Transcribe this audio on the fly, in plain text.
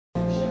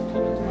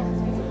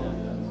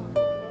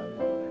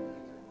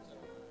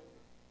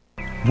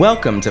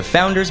Welcome to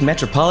Founders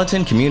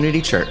Metropolitan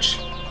Community Church.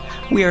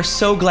 We are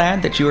so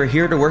glad that you are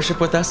here to worship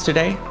with us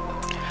today.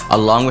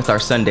 Along with our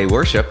Sunday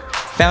worship,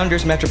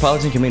 Founders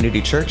Metropolitan Community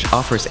Church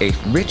offers a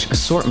rich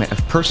assortment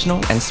of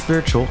personal and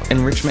spiritual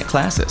enrichment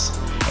classes,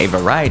 a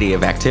variety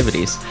of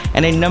activities,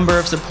 and a number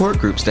of support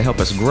groups to help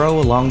us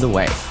grow along the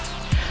way.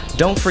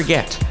 Don't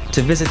forget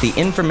to visit the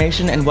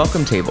information and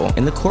welcome table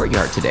in the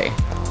courtyard today,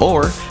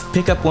 or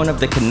pick up one of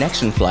the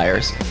connection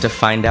flyers to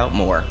find out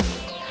more.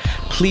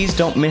 Please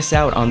don't miss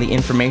out on the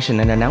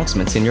information and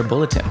announcements in your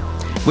bulletin,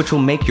 which will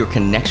make your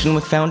connection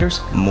with Founders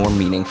more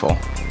meaningful.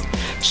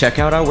 Check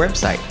out our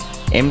website,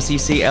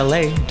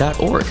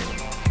 mccla.org,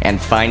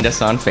 and find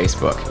us on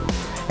Facebook.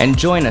 And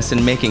join us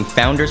in making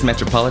Founders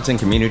Metropolitan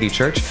Community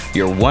Church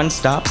your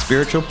one-stop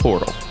spiritual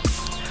portal.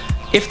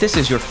 If this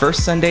is your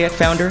first Sunday at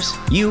Founders,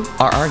 you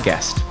are our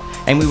guest,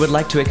 and we would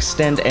like to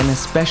extend an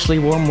especially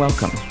warm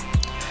welcome.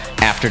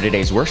 After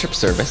today's worship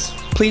service,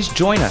 please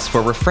join us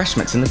for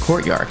refreshments in the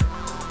courtyard.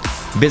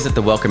 Visit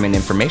the Welcome and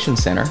Information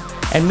Center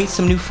and meet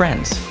some new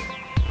friends.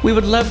 We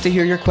would love to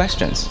hear your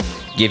questions,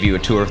 give you a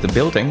tour of the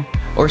building,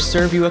 or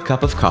serve you a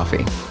cup of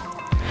coffee.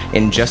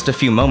 In just a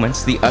few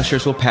moments, the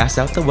ushers will pass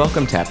out the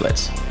welcome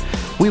tablets.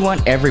 We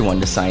want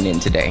everyone to sign in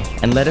today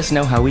and let us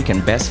know how we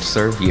can best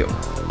serve you.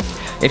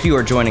 If you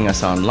are joining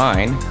us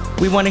online,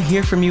 we want to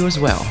hear from you as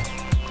well.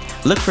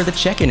 Look for the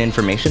check-in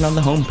information on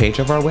the homepage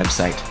of our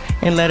website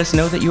and let us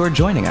know that you are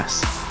joining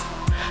us.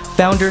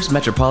 Founders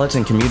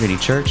Metropolitan Community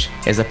Church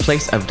is a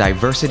place of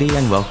diversity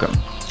and welcome,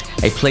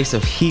 a place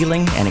of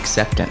healing and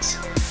acceptance,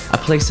 a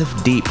place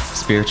of deep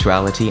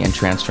spirituality and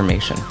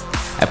transformation,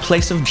 a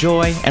place of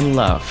joy and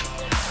love.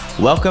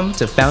 Welcome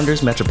to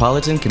Founders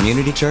Metropolitan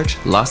Community Church,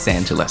 Los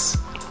Angeles.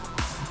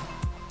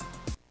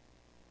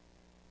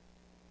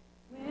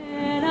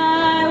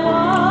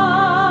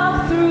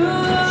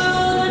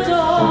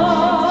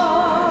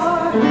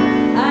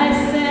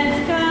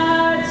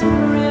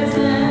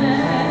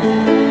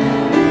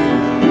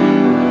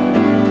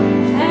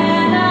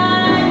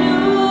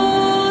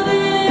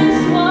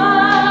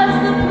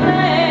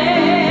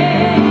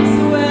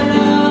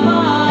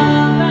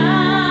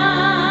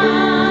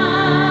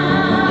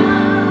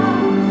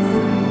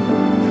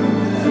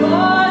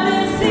 For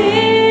this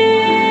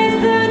is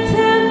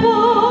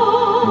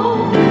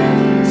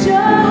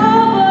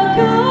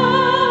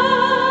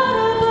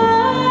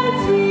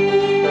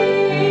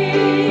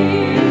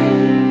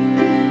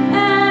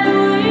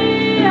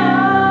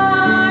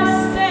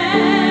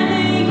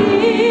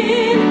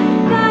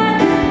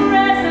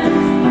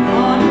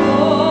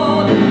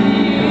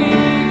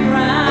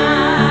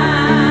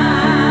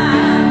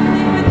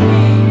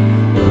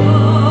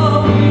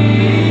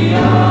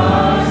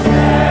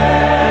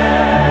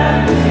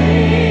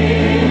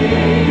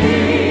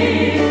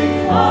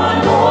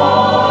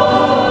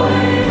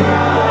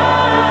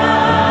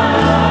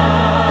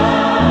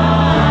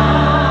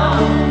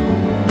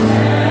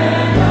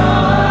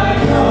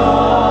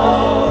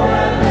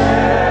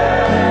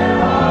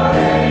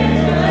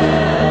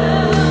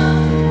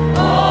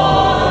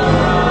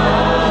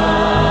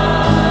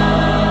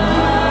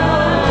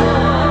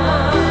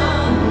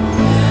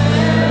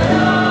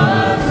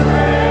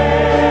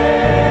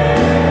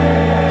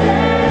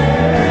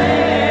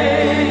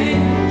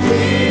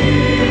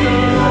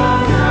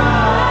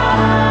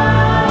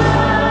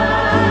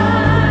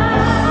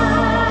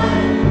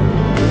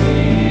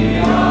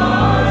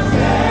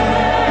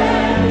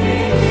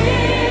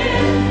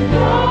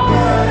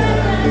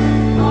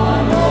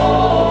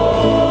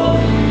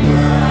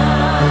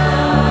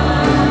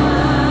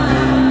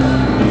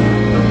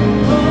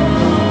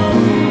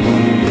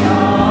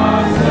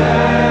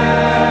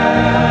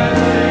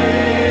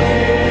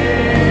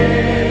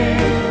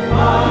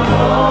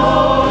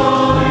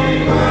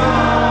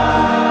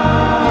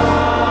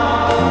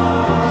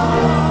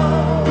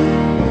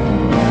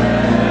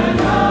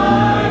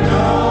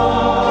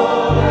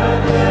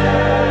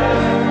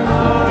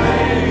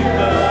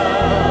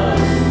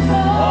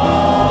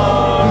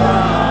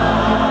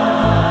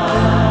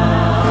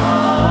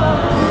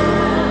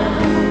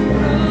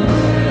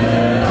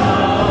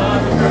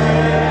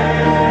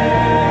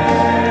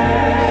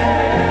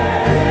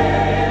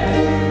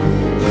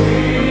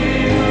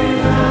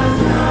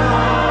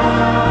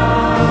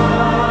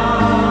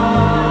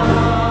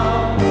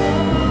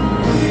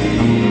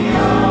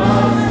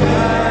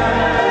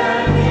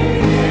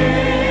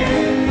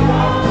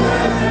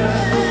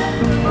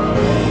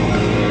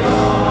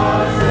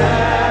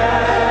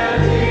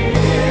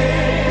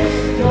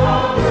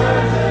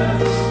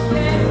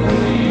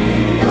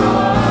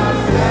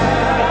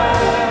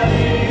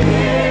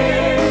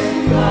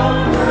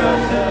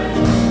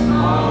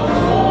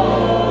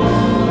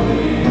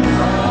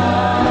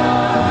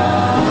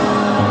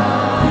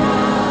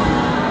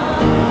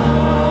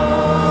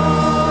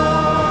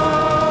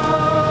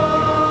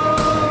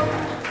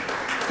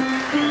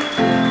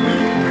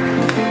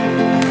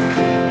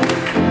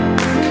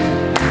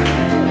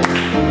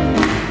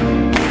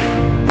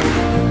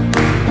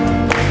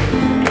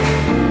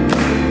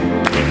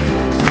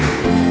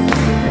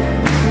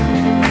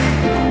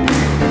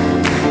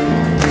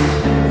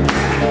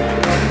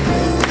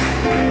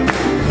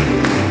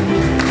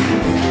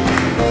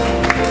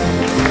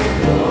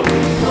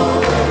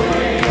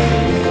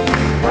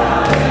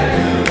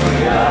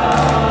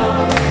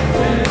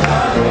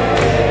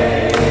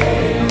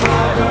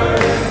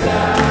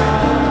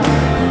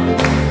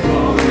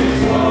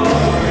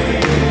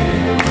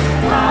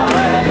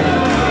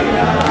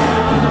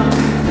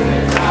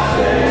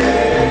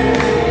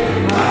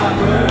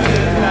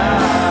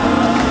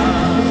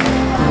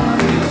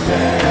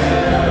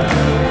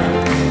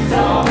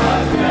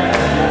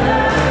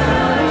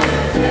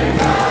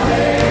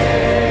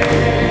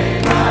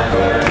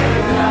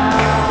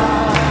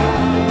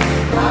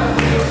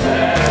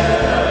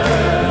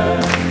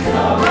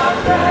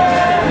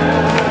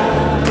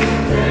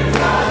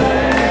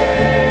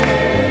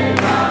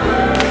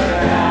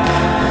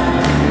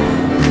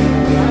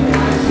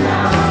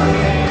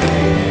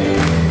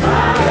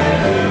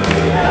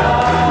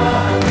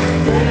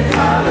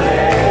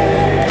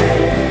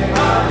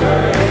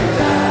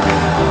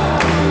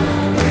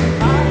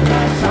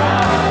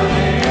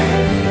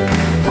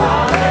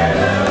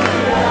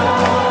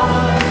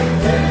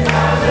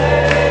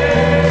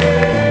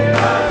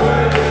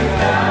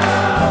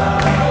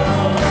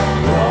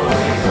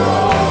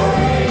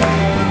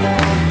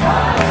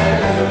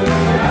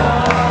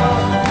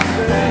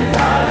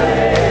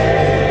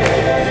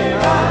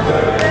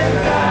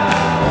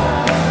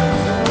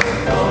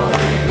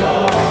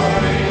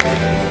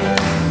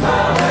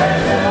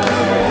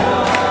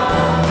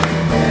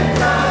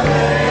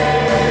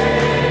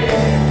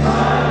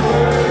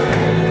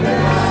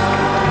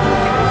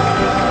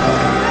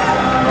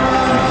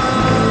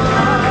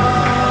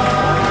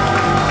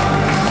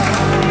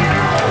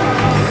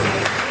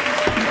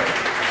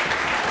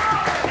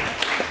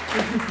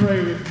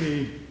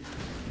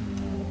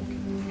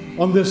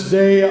On this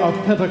day of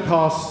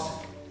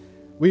Pentecost,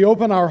 we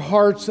open our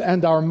hearts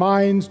and our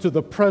minds to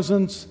the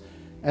presence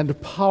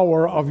and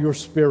power of your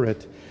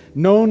Spirit,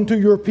 known to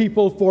your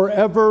people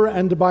forever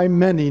and by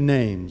many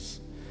names.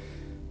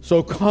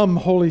 So come,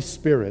 Holy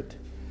Spirit.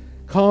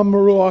 Come,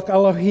 Ruach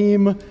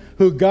Elohim,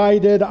 who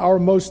guided our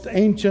most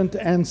ancient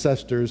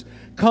ancestors.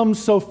 Come,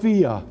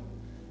 Sophia,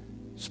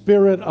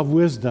 Spirit of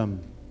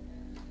wisdom.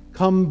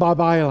 Come,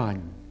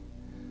 Babaylan,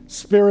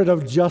 Spirit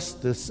of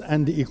justice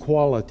and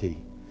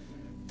equality.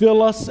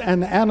 Fill us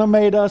and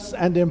animate us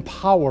and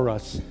empower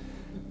us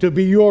to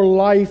be your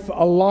life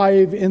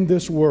alive in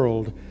this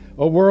world,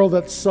 a world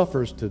that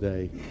suffers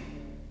today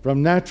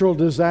from natural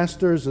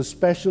disasters,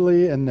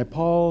 especially in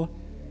Nepal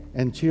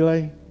and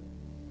Chile,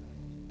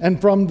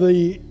 and from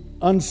the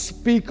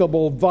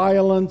unspeakable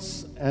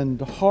violence and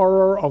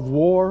horror of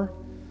war,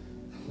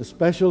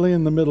 especially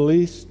in the Middle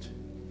East,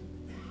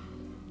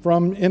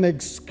 from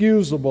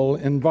inexcusable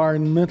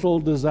environmental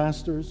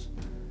disasters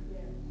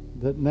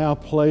that now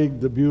plague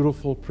the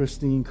beautiful,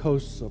 pristine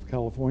coasts of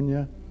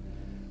California.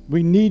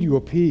 We need your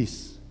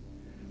peace.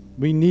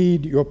 We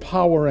need your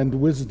power and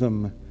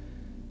wisdom.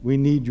 We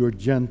need your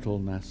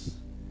gentleness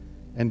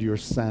and your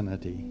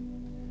sanity.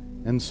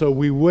 And so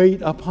we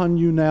wait upon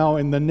you now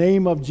in the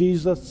name of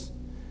Jesus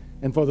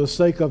and for the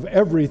sake of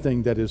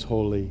everything that is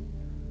holy.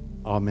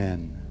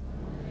 Amen.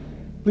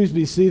 Please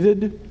be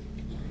seated.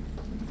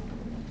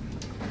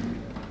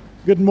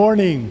 Good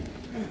morning.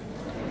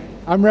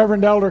 I'm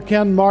Reverend Elder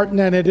Ken Martin,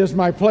 and it is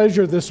my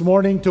pleasure this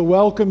morning to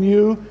welcome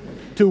you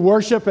to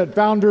worship at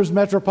Founders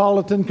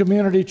Metropolitan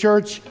Community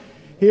Church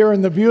here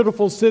in the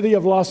beautiful city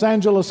of Los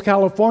Angeles,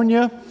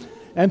 California,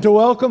 and to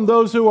welcome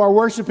those who are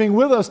worshiping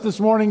with us this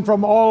morning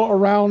from all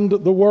around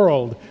the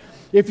world.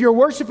 If you're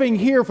worshiping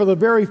here for the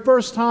very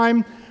first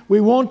time,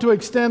 we want to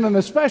extend an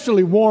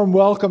especially warm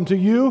welcome to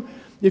you.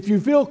 If you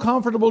feel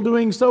comfortable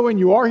doing so and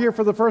you are here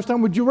for the first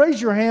time, would you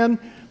raise your hand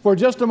for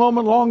just a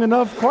moment long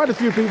enough? Quite a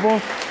few people.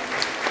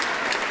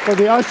 For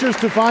the ushers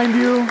to find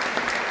you.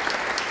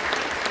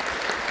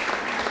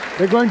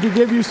 They're going to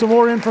give you some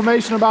more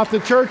information about the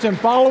church, and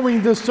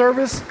following this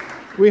service,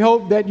 we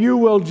hope that you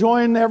will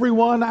join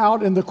everyone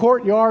out in the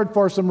courtyard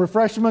for some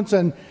refreshments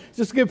and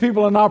just give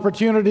people an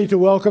opportunity to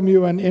welcome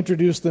you and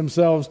introduce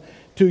themselves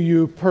to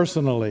you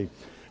personally.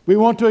 We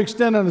want to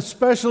extend an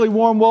especially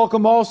warm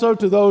welcome also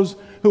to those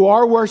who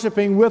are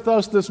worshiping with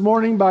us this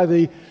morning by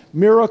the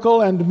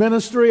miracle and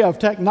ministry of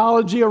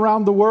technology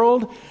around the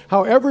world.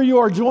 However you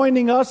are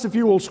joining us, if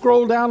you will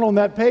scroll down on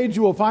that page,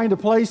 you will find a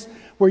place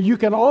where you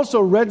can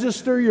also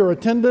register your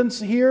attendance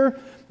here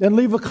and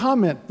leave a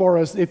comment for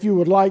us if you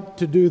would like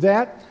to do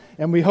that,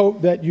 and we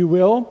hope that you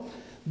will.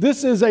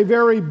 This is a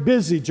very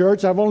busy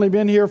church. I've only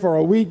been here for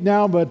a week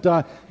now, but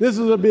this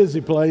is a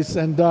busy place,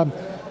 and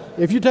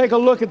if you take a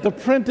look at the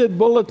printed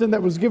bulletin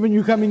that was given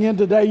you coming in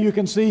today, you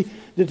can see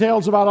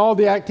details about all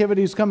the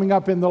activities coming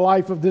up in the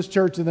life of this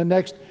church in the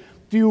next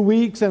few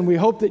weeks, and we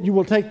hope that you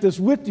will take this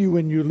with you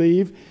when you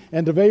leave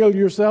and avail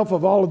yourself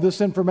of all of this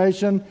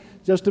information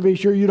just to be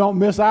sure you don't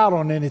miss out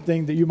on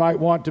anything that you might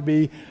want to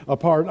be a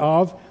part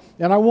of.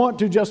 And I want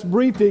to just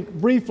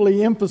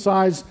briefly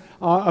emphasize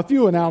a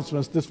few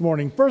announcements this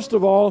morning. First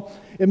of all,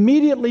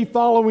 immediately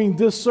following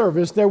this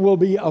service, there will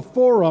be a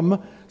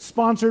forum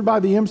sponsored by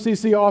the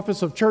MCC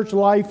Office of Church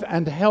Life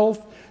and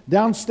Health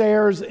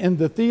downstairs in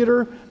the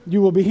theater.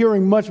 You will be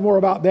hearing much more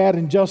about that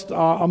in just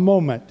a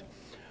moment.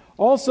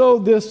 Also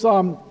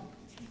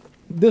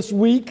this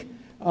week,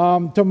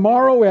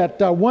 tomorrow at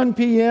 1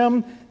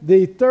 p.m.,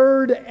 the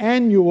third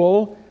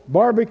annual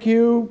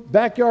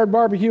backyard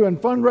barbecue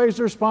and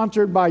fundraiser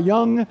sponsored by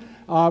young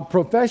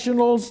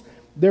professionals.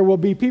 There will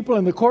be people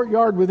in the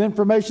courtyard with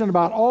information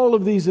about all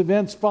of these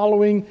events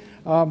following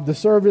the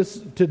service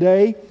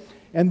today.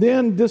 And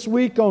then this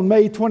week on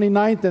May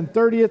 29th and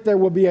 30th, there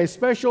will be a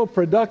special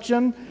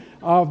production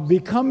of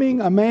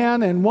Becoming a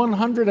Man in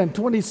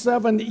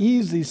 127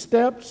 Easy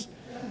Steps.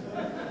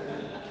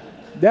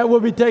 That will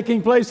be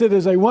taking place. It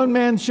is a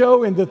one-man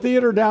show in the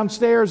theater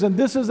downstairs, and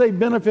this is a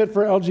benefit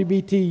for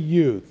LGBT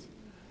youth.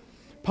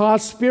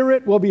 Pa's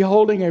Spirit will be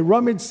holding a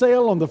rummage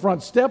sale on the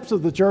front steps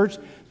of the church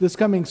this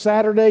coming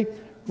Saturday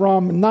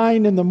from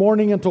 9 in the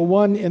morning until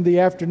 1 in the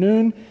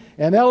afternoon.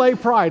 And LA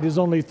Pride is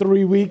only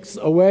 3 weeks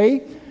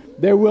away.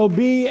 There will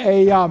be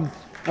a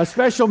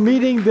special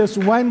meeting this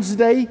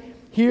Wednesday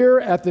here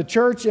at the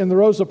church in the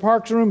Rosa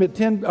Parks room at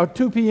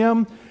 2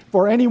 p.m.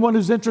 for anyone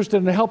who's interested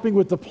in helping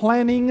with the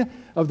planning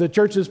of the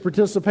church's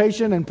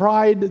participation in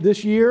Pride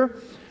this year.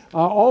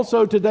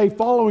 Also today,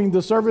 following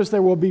the service,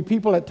 there will be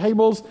people at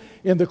tables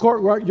in the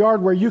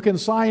courtyard where you can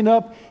sign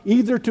up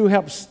either to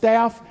help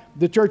staff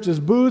the church's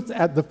booth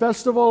at the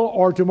festival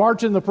or to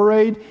march in the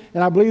parade.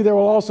 And I believe there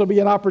will also be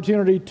an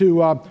opportunity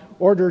to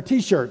order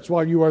T-shirts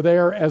while you are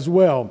there as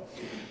well.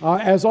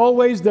 As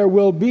always, there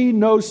will be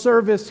no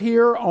service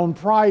here on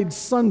Pride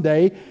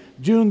Sunday.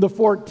 June the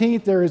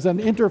 14th, there is an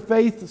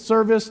interfaith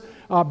service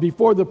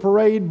before the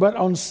parade, but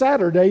on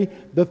Saturday,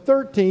 the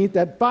 13th,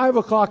 at 5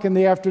 o'clock in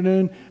the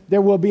afternoon,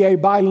 there will be a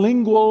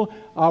bilingual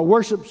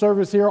worship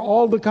service here.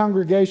 All the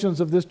congregations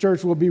of this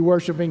church will be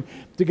worshiping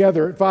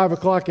together at 5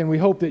 o'clock, and we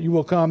hope that you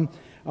will come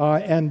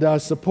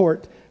and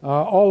support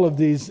all of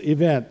these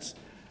events.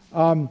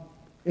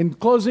 In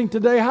closing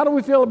today, how do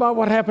we feel about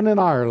what happened in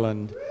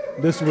Ireland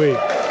this week?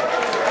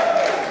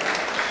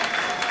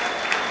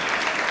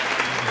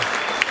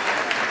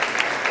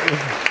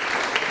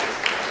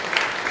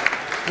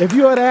 If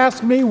you had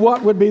asked me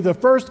what would be the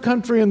first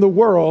country in the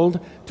world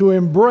to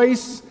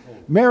embrace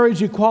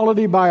marriage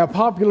equality by a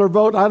popular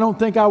vote, I don't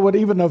think I would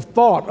even have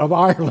thought of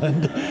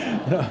Ireland.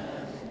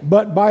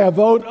 But by a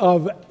vote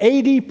of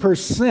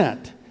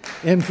 80%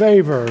 in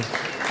favor,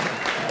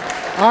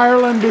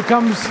 Ireland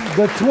becomes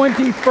the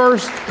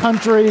 21st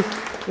country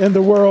in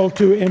the world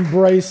to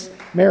embrace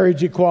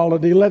marriage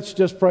equality. Let's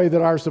just pray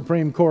that our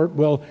Supreme Court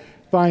will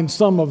find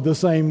some of the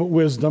same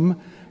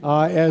wisdom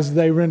as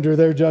they render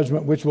their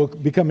judgment, which will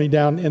be coming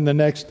down in the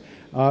next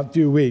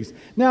few weeks.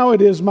 Now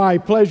it is my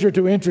pleasure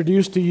to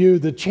introduce to you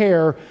the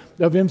chair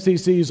of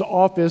MCC's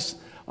office,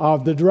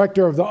 the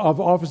director of the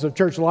Office of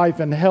Church Life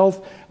and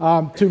Health,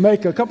 to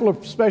make a couple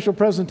of special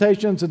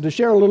presentations and to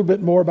share a little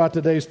bit more about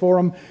today's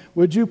forum.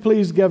 Would you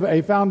please give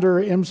a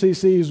founder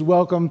MCC's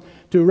welcome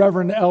to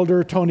Reverend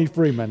Elder Tony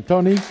Freeman.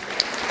 Tony?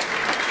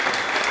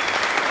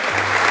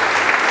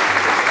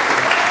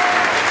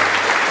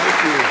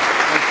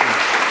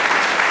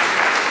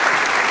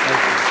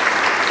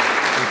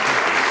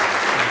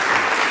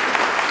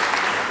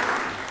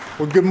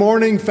 Well, good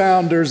morning,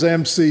 Founders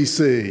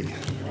MCC.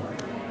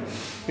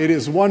 It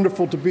is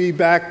wonderful to be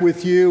back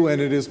with you,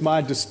 and it is my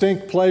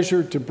distinct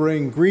pleasure to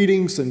bring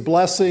greetings and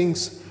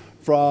blessings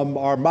from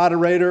our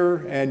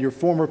moderator and your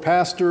former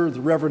pastor, the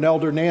Reverend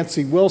Elder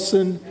Nancy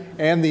Wilson,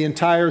 and the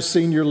entire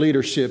senior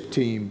leadership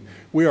team.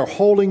 We are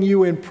holding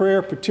you in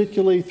prayer,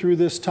 particularly through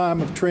this time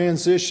of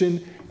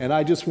transition, and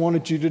I just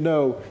wanted you to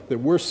know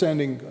that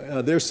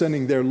they're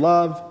sending their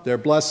love, their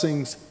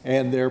blessings,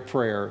 and their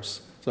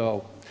prayers.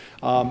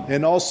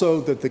 And also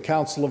that the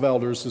Council of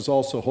Elders is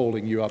also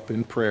holding you up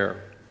in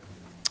prayer.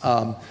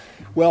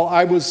 Well,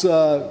 I was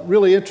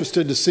really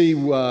interested to see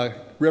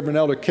Reverend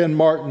Elder Ken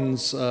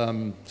Martin's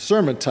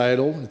sermon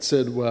title. It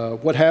said,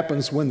 "What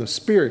happens when the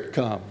Spirit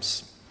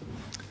comes?"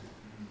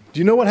 Do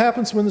you know what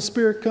happens when the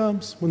Spirit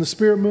comes, when the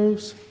Spirit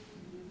moves?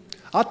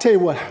 I'll tell you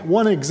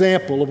one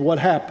example of what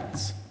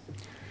happens.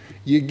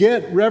 You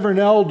get Reverend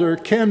Elder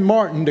Ken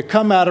Martin to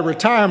come out of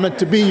retirement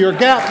to be your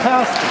gap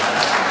pastor.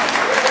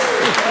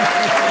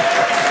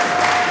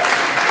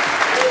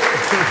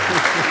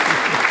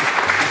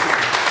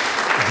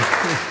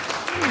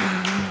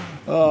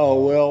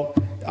 Oh, well,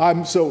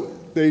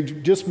 they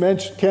just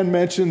mentioned, Ken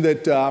mentioned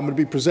that I'm going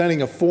to be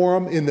presenting a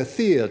forum in the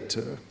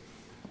theater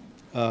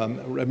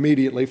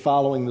immediately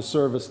following the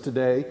service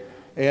today.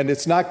 And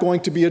it's not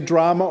going to be a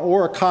drama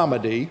or a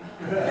comedy,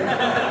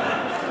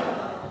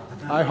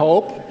 I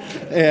hope.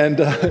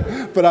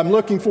 But I'm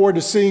looking forward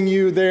to seeing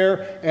you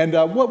there. And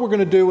what we're going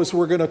to do is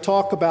we're going to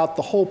talk about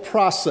the whole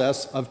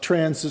process of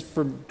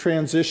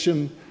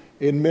transition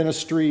in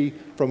ministry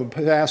from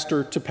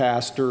pastor to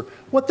pastor,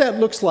 what that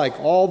looks like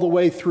all the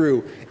way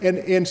through,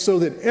 and so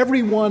that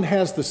everyone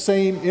has the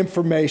same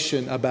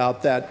information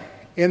about that.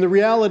 And the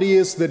reality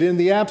is that in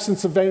the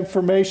absence of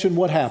information,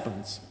 what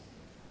happens?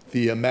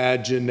 The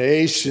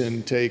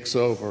imagination takes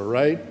over,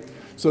 right?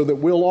 So that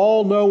we'll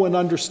all know and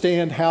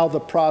understand how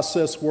the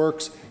process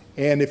works,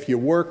 and if you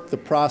work the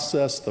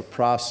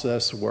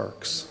process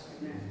works.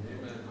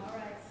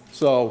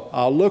 So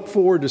I'll look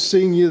forward to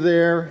seeing you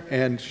there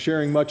and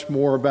sharing much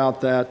more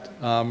about that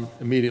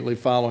immediately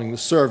following the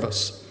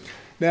service.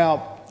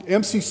 Now,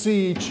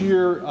 MCC each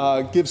year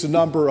gives a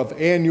number of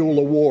annual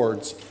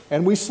awards,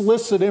 and we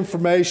solicit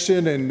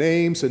information and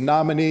names and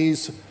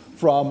nominees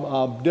from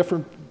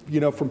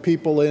from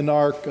people in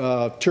our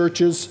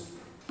churches,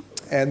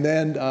 and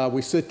then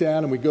we sit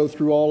down and we go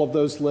through all of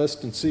those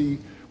lists and see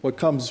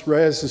what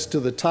rises to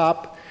the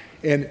top.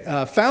 And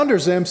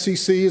Founders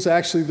MCC is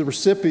actually the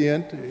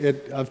recipient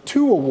of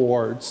 2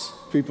 awards,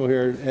 people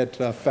here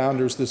at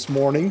Founders this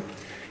morning.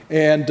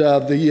 And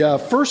the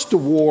first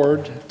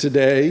award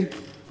today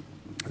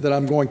that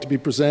I'm going to be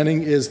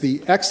presenting is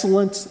the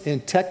Excellence in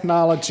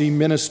Technology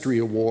Ministry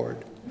Award.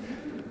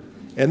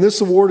 And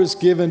this award is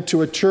given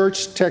to a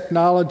church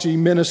technology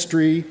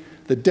ministry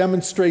that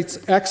demonstrates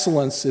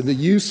excellence in the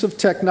use of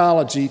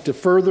technology to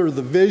further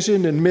the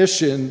vision and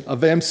mission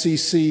of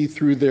MCC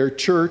through their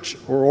church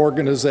or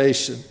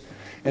organization.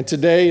 And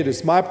today it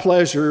is my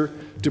pleasure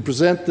to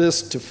present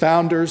this to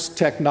Founders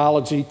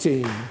Technology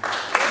Team.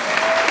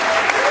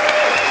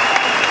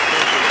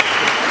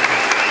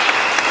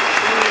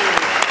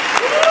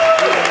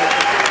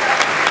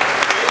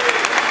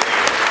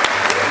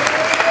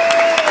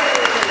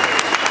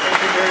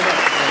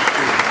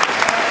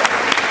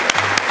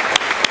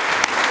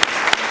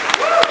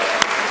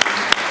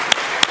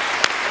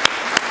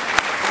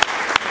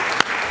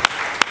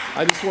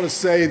 I just want to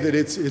say that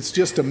it's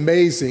just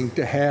amazing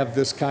to have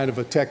this kind of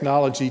a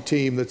technology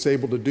team that's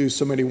able to do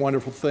so many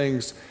wonderful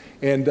things.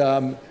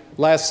 And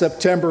last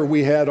September,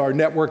 we had our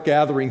network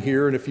gathering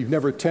here, and if you've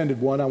never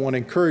attended one, I want to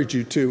encourage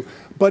you to.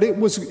 But it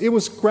was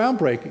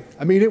groundbreaking.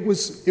 I mean, it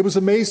was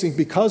amazing.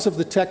 Because of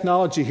the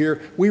technology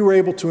here, we were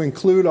able to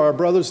include our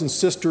brothers and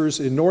sisters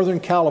in Northern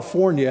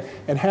California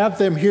and have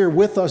them here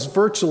with us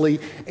virtually.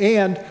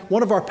 And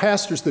one of our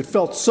pastors that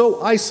felt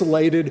so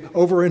isolated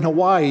over in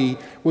Hawaii,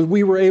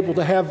 we were able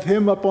to have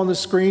him up on the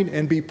screen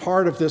and be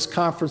part of this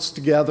conference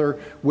together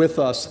with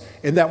us.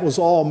 And that was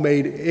all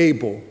made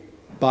able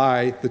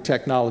by the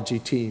technology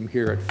team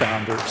here at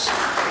Founders.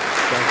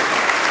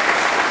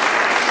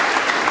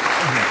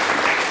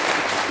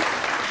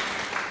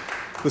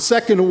 The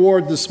second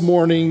award this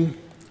morning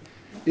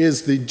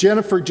is the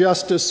Jennifer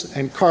Justice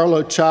and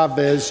Carlo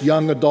Chavez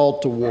Young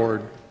Adult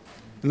Award.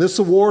 And this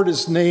award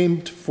is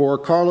named for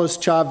Carlos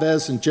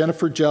Chavez and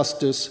Jennifer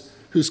Justice,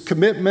 whose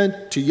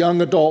commitment to young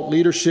adult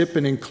leadership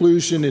and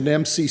inclusion in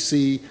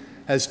MCC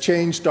has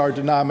changed our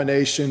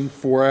denomination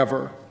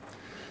forever.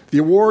 The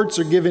awards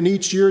are given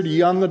each year to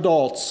young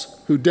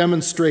adults who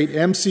demonstrate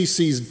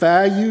MCC's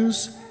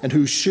values and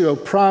who show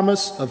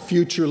promise of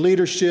future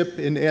leadership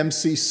in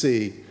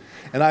MCC.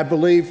 And I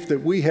believe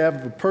that we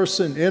have a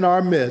person in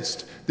our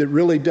midst that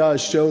really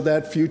does show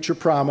that future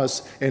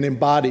promise and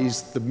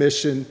embodies the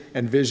mission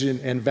and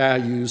vision and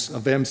values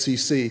of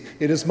MCC.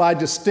 It is my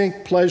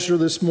distinct pleasure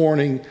this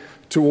morning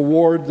to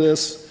award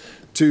this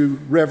to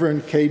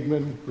Reverend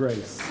Cademan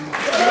Grace.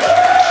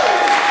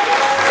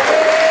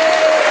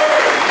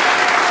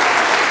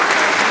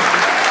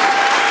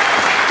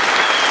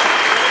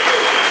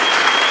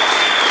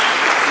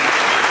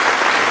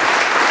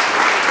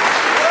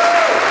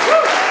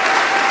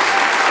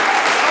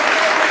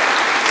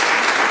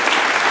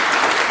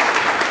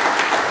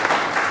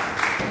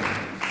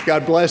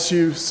 God bless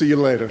you. See you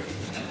later.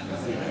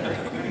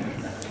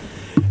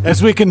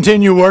 As we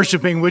continue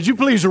worshiping, would you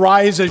please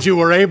rise as you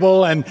were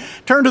able and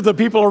turn to the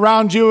people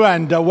around you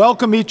and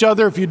welcome each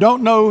other. If you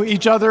don't know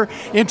each other,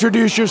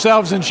 introduce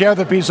yourselves and share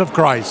the peace of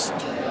Christ.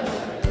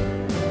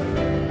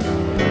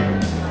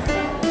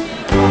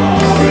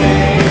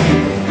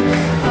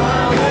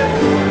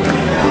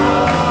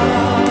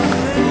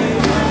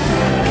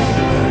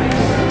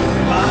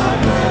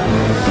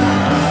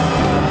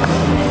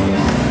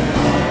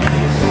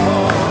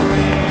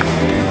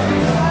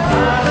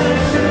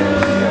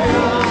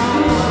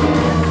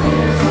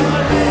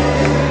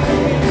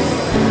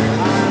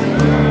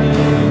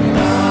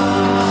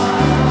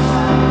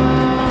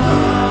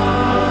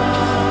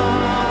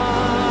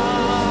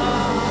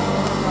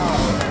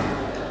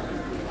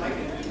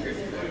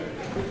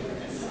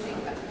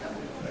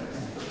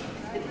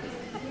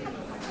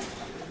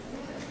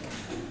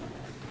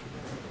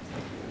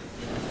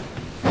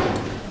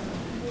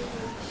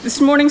 This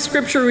morning's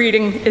scripture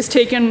reading is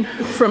taken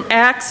from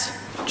Acts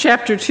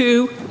chapter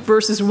 2,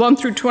 verses 1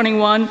 through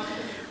 21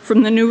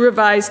 from the New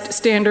Revised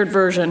Standard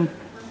Version.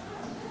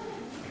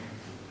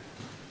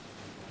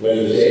 When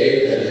the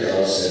day of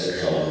Pentecost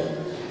had come,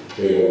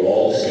 they were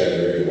all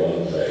together in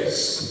one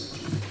place.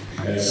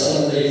 And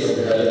suddenly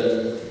from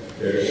heaven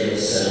there came a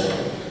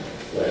sound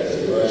like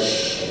the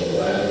rush of a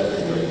violent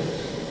wind,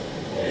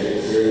 and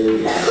it filled the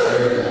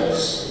entire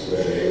house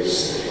where they were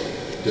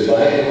sitting.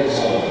 Divided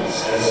tongues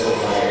as of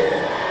fire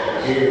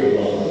appeared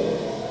among them,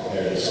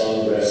 and a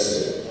tongue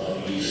rested on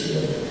each of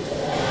them.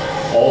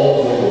 All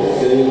of them were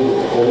filled with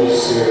the Holy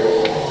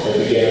Spirit and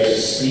began to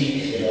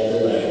speak in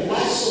other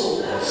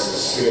languages as the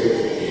Spirit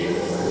gave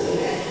them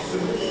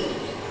utterance.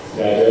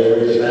 Now there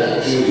were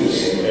devout Jews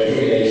from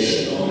every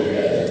nation under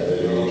heaven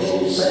living in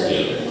Jerusalem.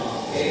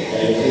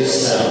 And at his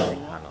sound,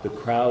 the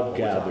crowd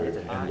gathered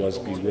and was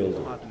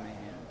bewildered,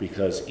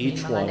 because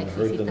each one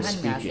heard them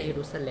speaking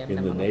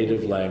in the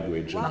native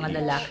language of each.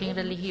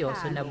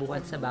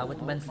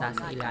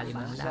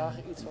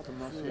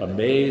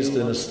 Amazed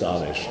and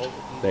astonished,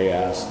 they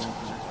asked,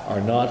 "Are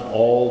not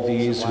all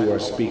these who are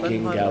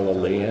speaking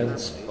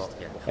Galileans?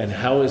 And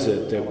how is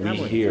it that we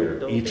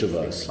hear, each of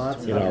us,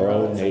 in our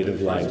own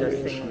native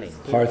language,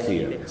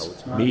 Parthians,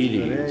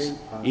 Medes,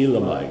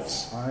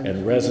 Elamites,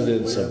 and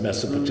residents of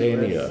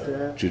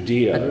Mesopotamia,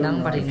 Judea,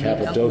 and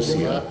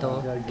Cappadocia,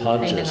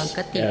 Pontus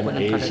and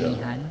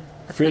Asia,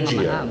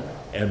 Phrygia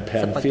and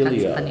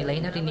Pamphylia,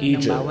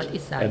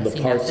 Egypt, and the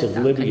parts of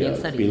Libya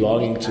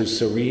belonging to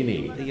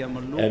Cyrene,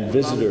 and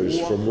visitors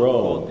from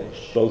Rome,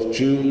 both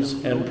Jews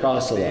and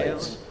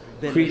proselytes,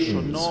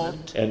 Cretans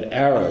and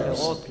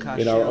Arabs,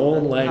 in our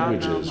own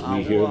languages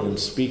we hear them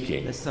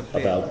speaking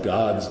about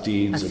God's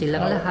deeds of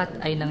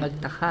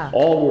power."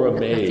 All were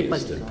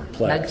amazed and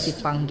perplexed,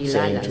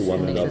 saying to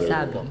one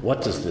another,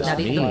 "What does this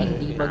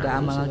mean?" But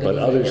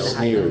others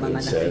sneered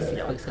and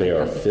said, "They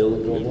are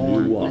filled with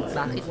new wine."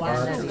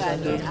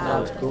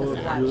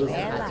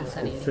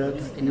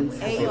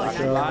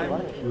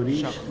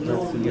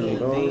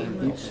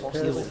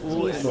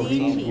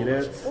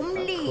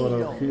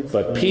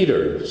 But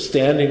Peter,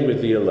 standing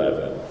with the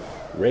 11,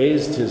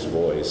 raised his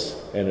voice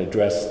and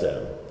addressed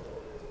them,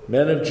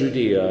 "Men of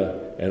Judea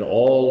and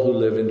all who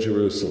live in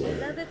Jerusalem,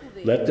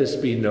 let this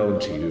be known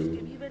to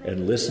you,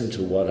 and listen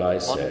to what I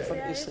say.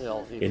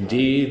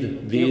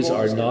 Indeed, these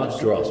are not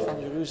drunk,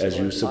 as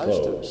you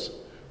suppose,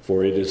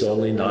 for it is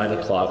only 9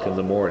 o'clock in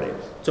the morning.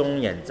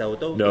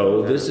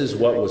 No, this is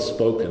what was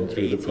spoken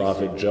through the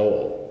prophet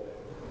Joel.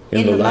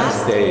 In the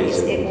last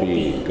days it will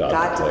be,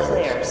 God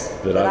declares,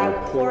 that I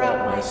will pour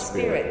out my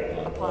Spirit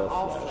upon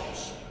all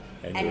flesh,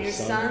 and your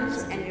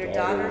sons and your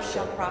daughters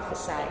shall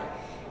prophesy,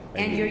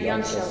 and your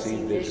young shall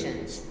see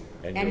visions,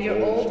 and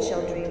your old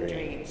shall dream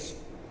dreams.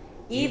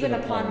 Even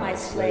upon my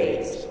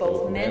slaves,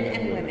 both men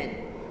and women,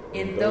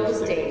 in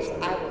those days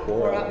I will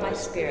pour out my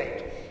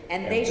Spirit,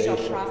 and they shall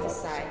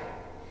prophesy.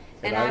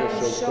 And I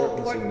will show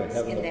portents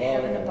in the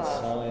heaven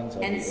above,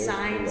 and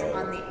signs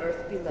on the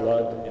earth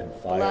below,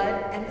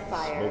 blood and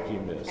fire,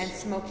 and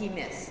smoky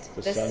mist.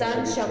 The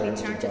sun shall be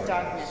turned to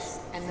darkness,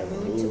 and the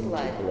moon to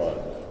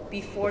blood,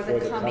 before the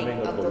coming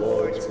of the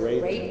Lord's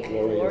great and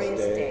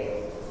glorious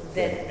day.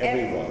 Then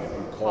everyone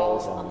who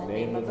calls on the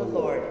name of the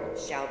Lord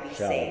shall be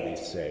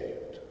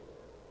saved.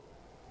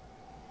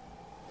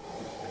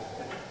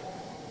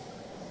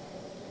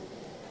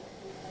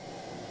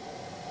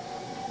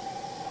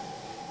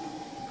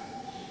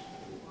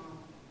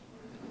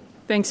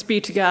 Thanks be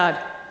to God.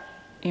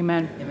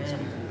 Amen.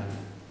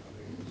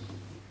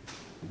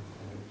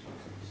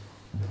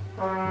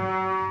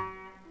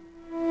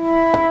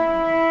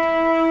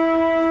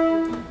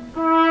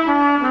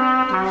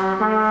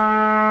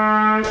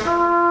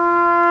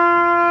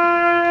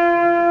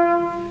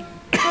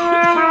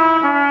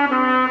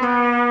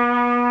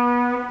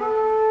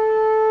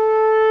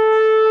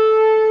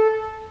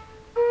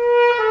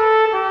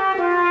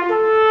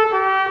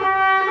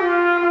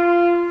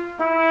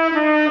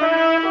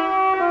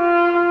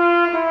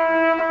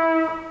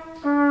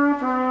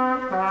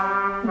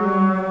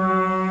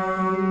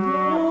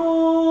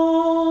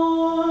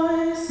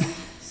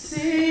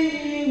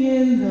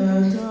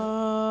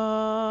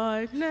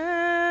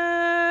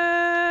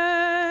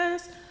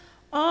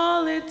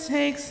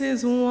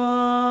 Is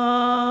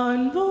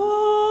one voice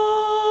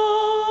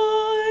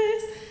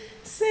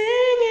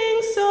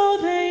singing so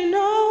they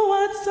know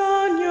what's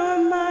on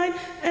your mind,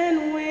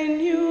 and when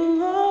you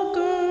look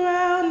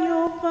around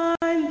you'll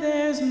find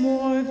there's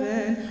more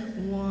than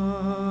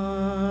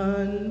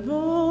one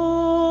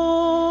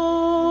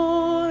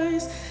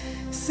voice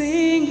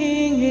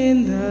singing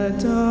in the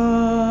darkness,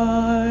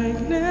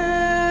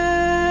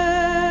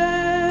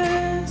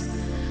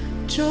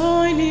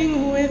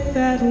 joining with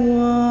that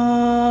one.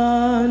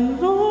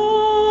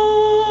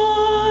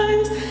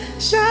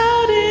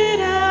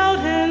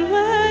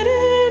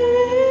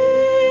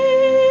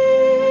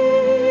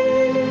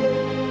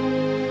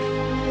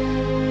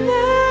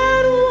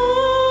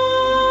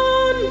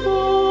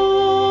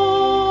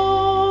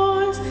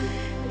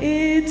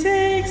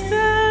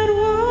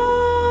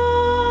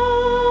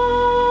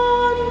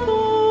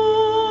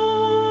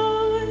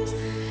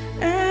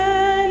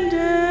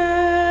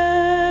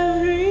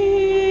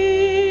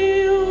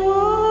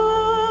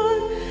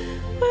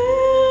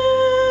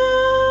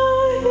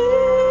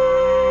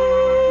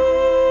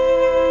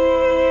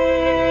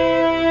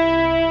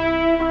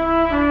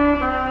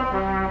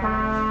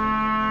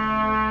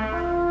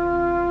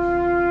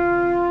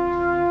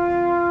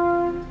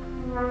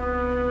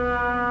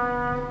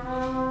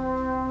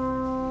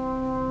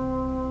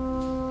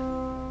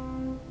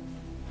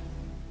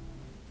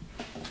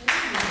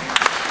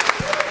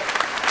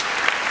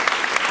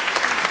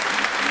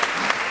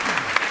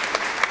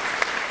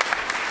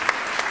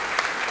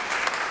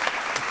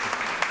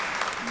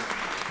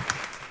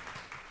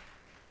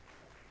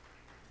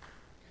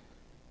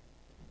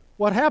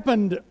 What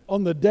happened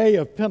on the day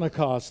of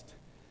Pentecost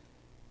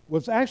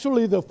was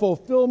actually the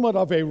fulfillment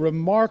of a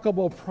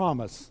remarkable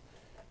promise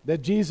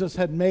that Jesus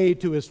had made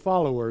to his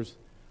followers.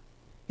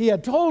 He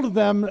had told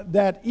them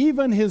that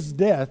even his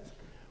death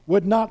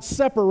would not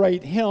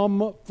separate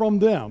him from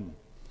them.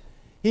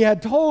 He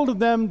had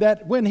told them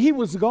that when he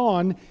was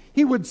gone,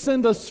 he would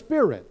send a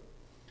spirit,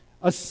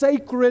 a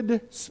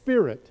sacred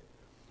spirit,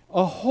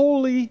 a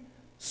holy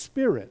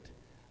spirit,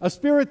 a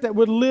spirit that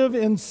would live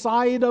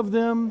inside of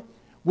them,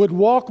 would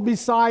walk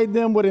beside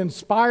them, would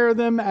inspire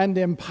them and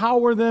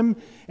empower them.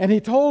 And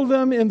he told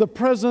them in the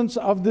presence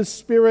of this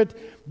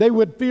Spirit, they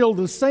would feel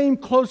the same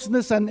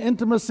closeness and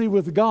intimacy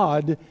with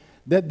God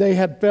that they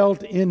had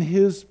felt in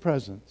his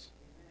presence.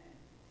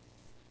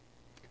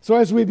 So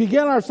as we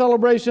begin our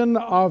celebration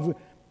of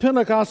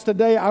Pentecost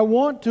today, I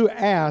want to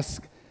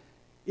ask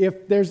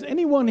if there's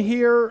anyone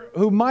here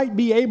who might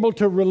be able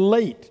to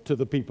relate to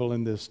the people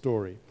in this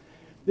story.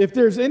 If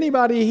there's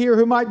anybody here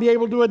who might be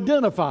able to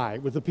identify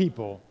with the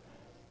people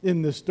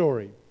in this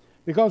story.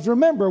 Because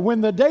remember,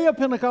 when the day of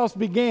Pentecost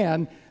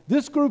began,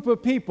 this group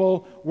of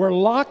people were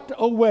locked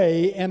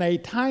away in a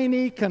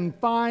tiny,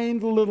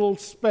 confined little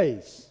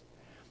space.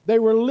 They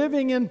were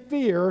living in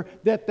fear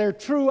that their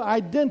true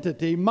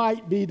identity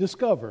might be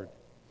discovered.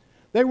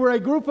 They were a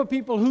group of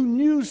people who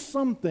knew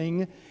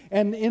something,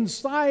 and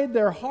inside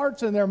their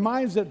hearts and their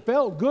minds it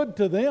felt good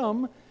to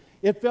them.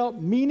 It felt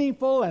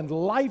meaningful and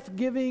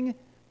life-giving,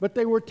 but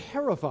they were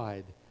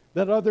terrified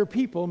that other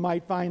people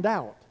might find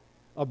out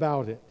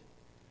about it.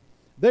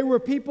 They were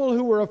people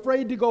who were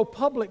afraid to go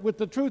public with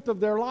the truth of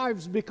their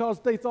lives because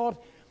they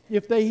thought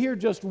if they hear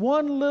just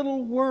one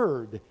little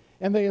word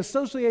and they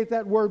associate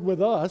that word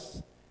with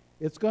us,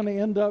 it's going to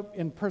end up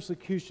in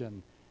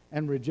persecution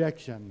and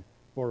rejection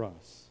for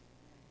us.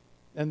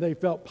 And they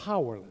felt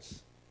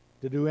powerless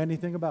to do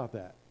anything about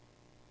that.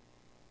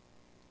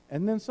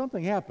 And then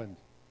something happened.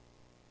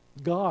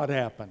 God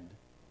happened.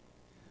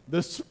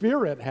 The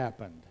Spirit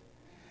happened.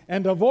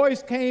 And a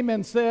voice came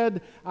and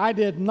said, I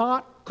did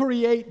not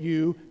create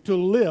you to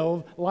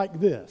live like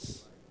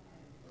this.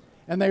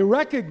 And they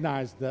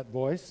recognized that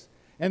voice,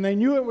 and they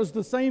knew it was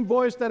the same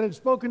voice that had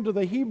spoken to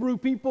the Hebrew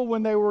people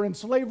when they were in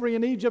slavery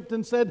in Egypt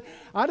and said,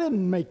 I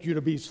didn't make you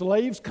to be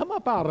slaves. Come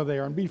up out of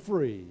there and be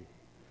free.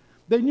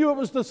 They knew it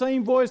was the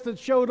same voice that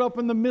showed up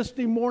in the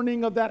misty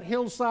morning of that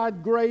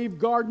hillside grave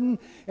garden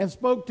and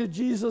spoke to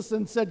Jesus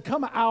and said,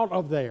 come out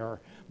of there.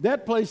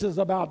 That place is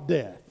about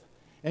death,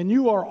 and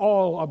you are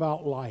all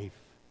about life.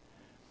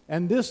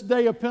 And this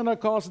day of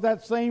Pentecost,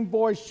 that same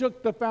voice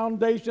shook the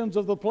foundations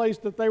of the place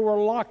that they were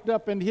locked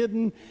up and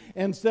hidden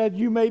and said,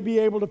 you may be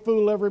able to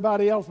fool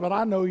everybody else, but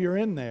I know you're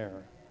in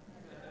there.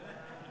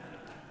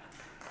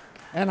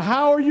 And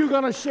how are you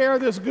going to share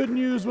this good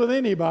news with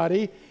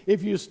anybody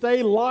if you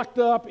stay locked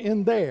up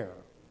in there?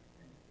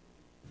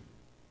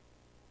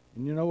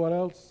 And you know what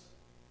else?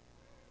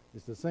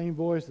 It's the same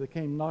voice that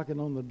came knocking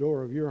on the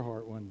door of your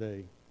heart one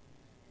day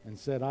and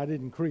said, I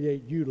didn't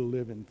create you to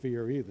live in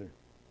fear either.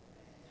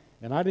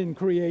 And I didn't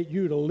create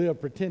you to live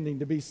pretending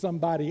to be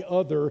somebody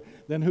other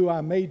than who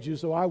I made you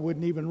so I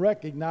wouldn't even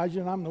recognize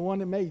you, and I'm the one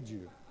that made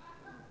you.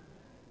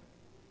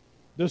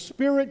 The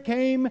Spirit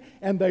came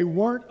and they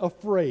weren't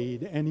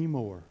afraid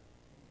anymore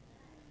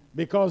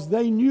because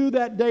they knew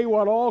that day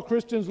what all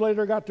Christians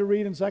later got to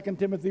read in 2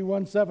 Timothy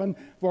 1:7,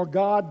 for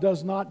God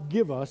does not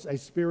give us a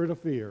spirit of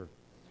fear,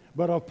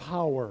 but of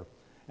power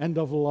and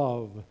of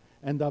love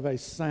and of a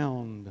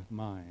sound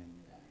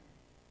mind.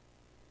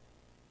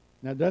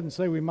 Now, it doesn't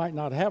say we might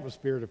not have a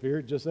spirit of fear.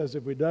 It just says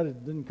if we did,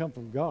 it didn't come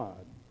from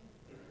God.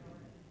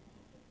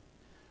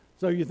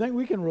 So you think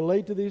we can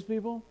relate to these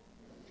people?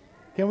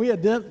 You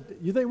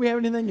think we have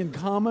anything in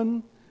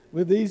common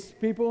with these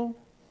people?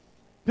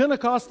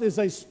 Pentecost is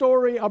a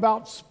story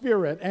about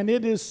spirit, and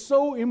it is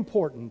so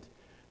important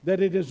that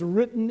it is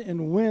written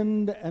in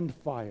wind and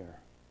fire.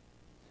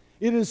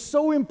 It is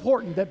so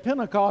important that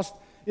Pentecost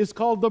is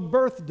called the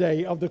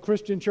birthday of the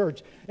Christian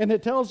church. And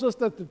it tells us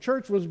that the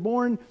church was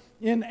born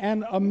in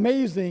an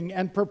amazing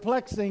and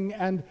perplexing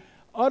and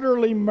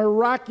utterly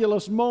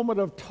miraculous moment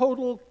of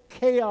total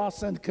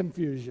chaos and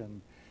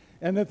confusion.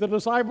 And that the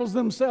disciples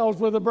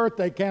themselves were the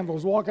birthday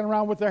candles walking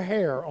around with their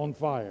hair on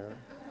fire.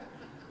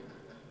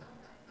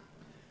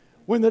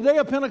 When the day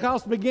of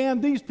Pentecost began,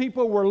 these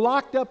people were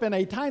locked up in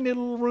a tiny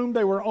little room.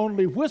 They were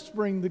only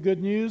whispering the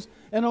good news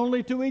and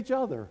only to each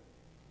other.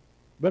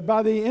 But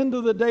by the end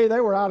of the day, they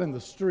were out in the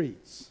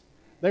streets.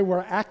 They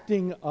were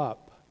acting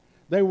up.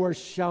 They were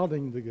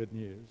shouting the good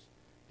news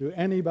to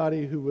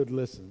anybody who would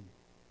listen.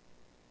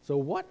 So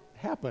what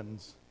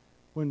happens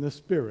when the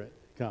Spirit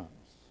comes?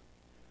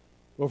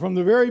 Well, from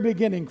the very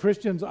beginning,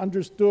 Christians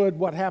understood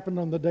what happened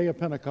on the day of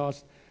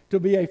Pentecost to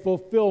be a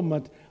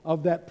fulfillment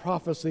of that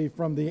prophecy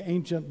from the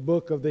ancient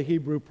book of the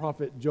Hebrew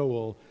prophet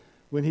Joel,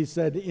 when he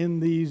said, in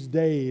these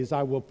days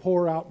I will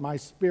pour out my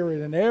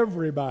Spirit, and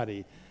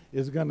everybody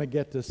is going to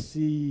get to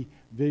see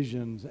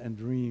visions and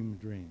dream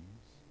dreams.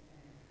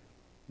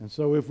 And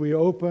so if we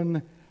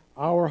open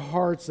our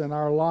hearts and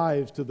our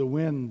lives to the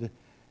wind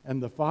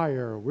and the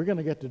fire, we're going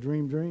to get to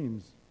dream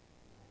dreams.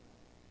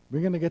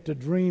 We're going to get to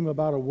dream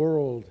about a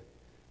world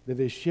that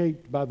is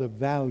shaped by the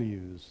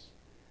values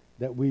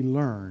that we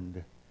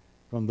learned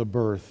from the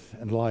birth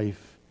and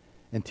life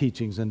and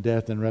teachings and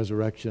death and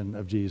resurrection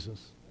of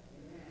Jesus.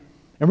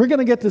 And we're going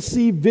to get to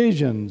see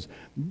visions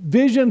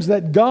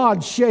that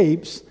God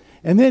shapes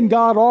and then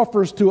God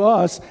offers to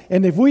us,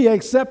 and if we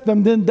accept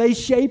them, then they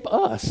shape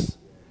us.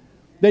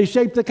 They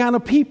shape the kind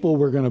of people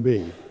we're going to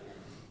be.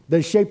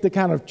 They shape the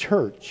kind of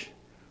church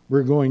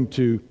we're going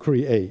to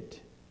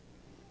create.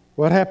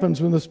 What happens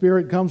when the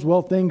Spirit comes?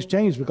 Well, things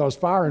change because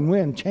fire and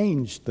wind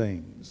change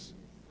things.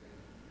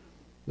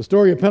 The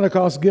story of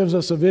Pentecost gives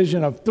us a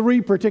vision of three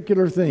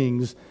particular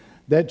things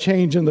that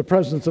change in the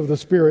presence of the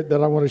Spirit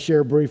that I want to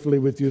share briefly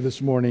with you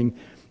this morning.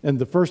 And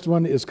the first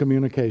one is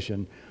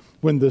communication.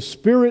 When the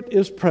Spirit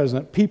is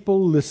present,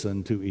 people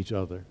listen to each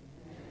other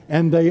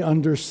and they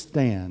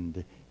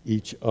understand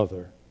each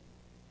other.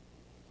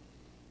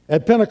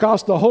 At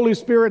Pentecost, the Holy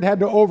Spirit had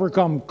to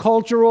overcome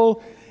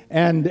cultural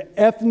and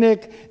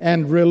ethnic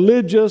and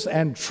religious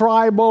and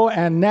tribal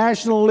and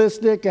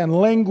nationalistic and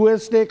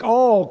linguistic,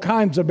 all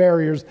kinds of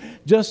barriers,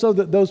 just so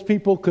that those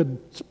people could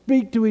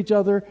speak to each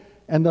other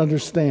and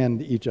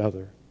understand each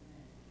other.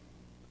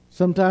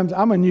 Sometimes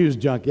I'm a news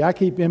junkie. I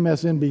keep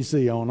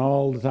MSNBC on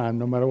all the time,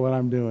 no matter what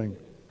I'm doing.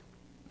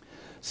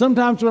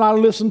 Sometimes when I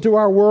listen to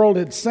our world,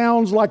 it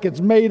sounds like it's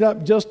made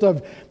up just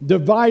of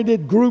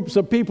divided groups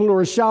of people who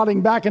are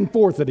shouting back and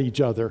forth at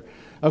each other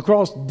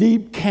across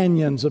deep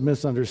canyons of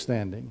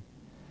misunderstanding.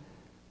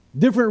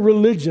 different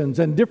religions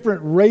and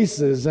different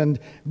races and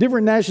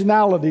different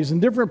nationalities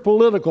and different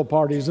political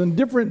parties and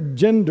different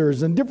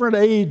genders and different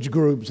age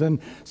groups and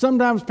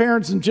sometimes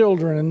parents and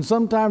children and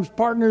sometimes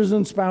partners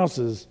and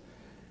spouses.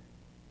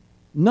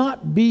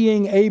 Not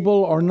being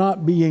able or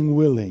not being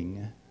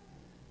willing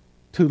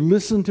to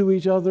listen to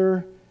each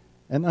other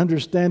and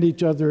understand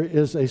each other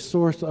is a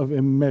source of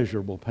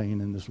immeasurable pain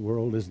in this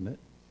world, isn't it?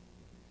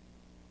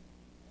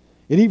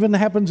 It even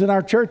happens in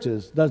our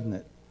churches, doesn't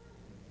it?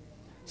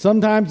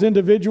 Sometimes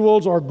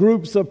individuals or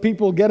groups of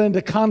people get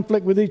into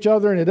conflict with each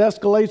other and it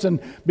escalates,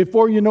 and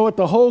before you know it,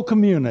 the whole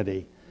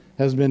community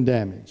has been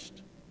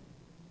damaged.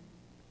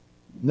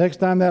 Next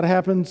time that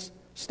happens,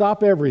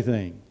 stop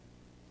everything.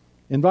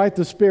 Invite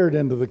the Spirit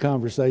into the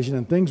conversation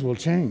and things will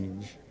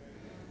change.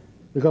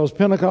 Because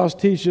Pentecost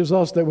teaches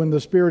us that when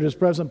the Spirit is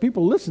present,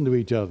 people listen to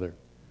each other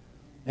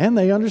and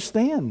they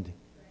understand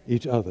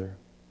each other.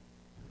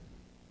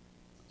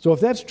 So if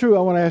that's true,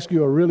 I want to ask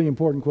you a really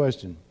important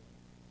question.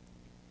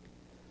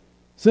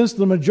 Since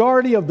the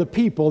majority of the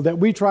people that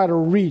we try to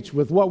reach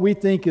with what we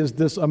think is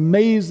this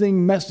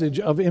amazing message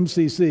of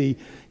MCC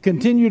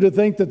continue to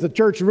think that the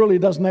church really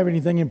doesn't have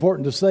anything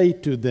important to say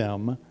to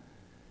them,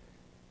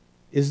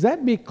 is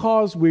that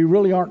because we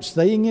really aren't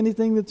saying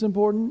anything that's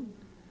important?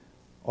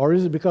 Or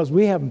is it because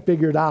we haven't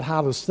figured out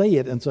how to say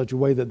it in such a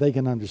way that they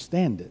can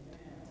understand it?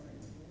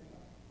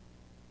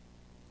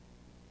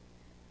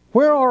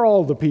 Where are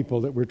all the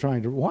people that we're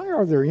trying to... Why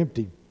are there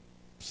empty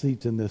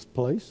seats in this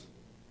place?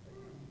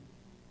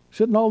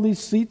 Shouldn't all these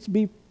seats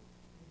be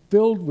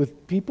filled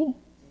with people?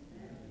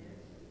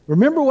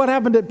 Remember what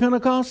happened at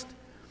Pentecost?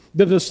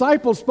 The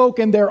disciples spoke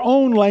in their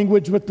own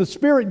language, but the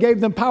Spirit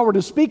gave them power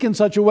to speak in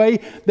such a way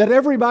that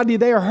everybody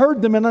there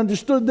heard them and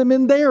understood them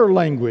in their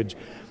language.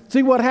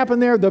 See what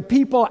happened there? The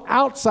people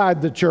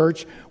outside the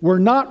church were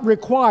not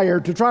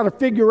required to try to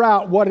figure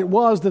out what it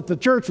was that the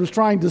church was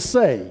trying to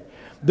say.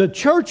 The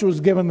church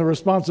was given the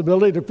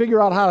responsibility to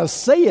figure out how to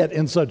say it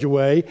in such a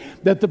way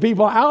that the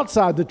people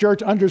outside the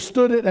church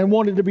understood it and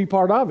wanted to be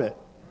part of it.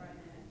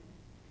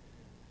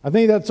 I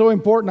think that's so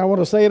important, I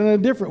want to say it in a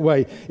different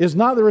way. It's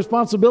not the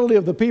responsibility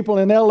of the people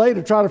in LA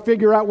to try to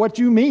figure out what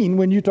you mean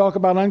when you talk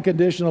about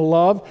unconditional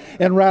love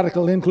and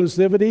radical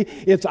inclusivity.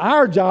 It's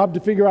our job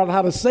to figure out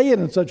how to say it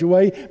in such a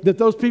way that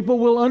those people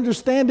will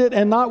understand it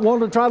and not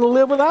want to try to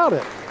live without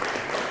it.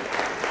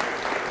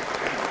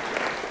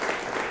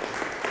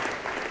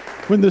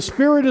 When the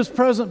Spirit is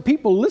present,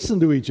 people listen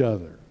to each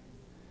other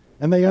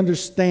and they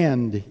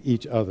understand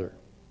each other.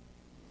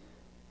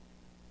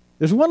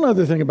 There's one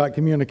other thing about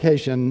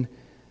communication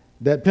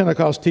that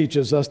Pentecost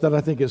teaches us that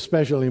I think is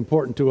especially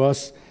important to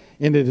us,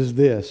 and it is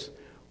this.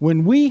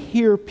 When we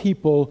hear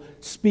people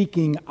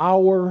speaking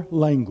our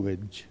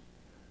language,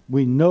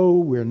 we know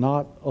we're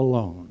not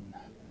alone.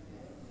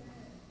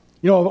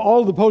 You know, of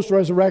all the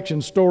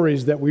post-resurrection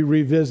stories that we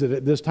revisit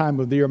at this time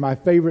of the year, my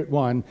favorite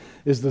one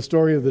is the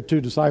story of the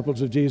two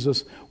disciples of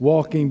Jesus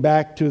walking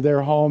back to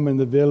their home in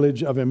the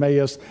village of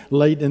Emmaus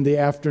late in the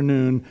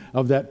afternoon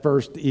of that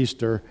first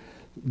Easter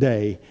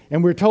day.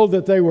 And we're told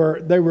that they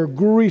were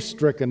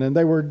grief-stricken and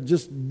they were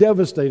just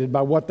devastated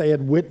by what they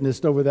had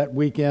witnessed over that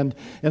weekend.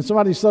 And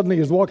somebody suddenly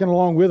is walking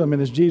along with them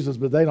and it's Jesus,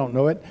 but they don't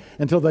know it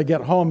until they get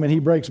home and he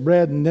breaks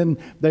bread, and then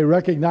they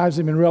recognize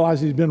him and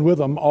realize he's been with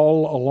them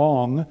all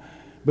along.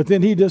 But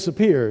then he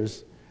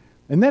disappears.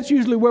 And that's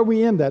usually where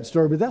we end that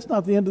story, but that's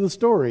not the end of the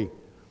story.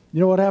 You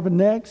know what happened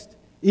next?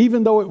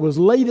 Even though it was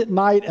late at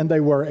night and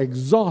they were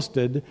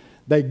exhausted,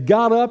 they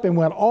got up and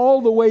went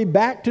all the way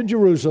back to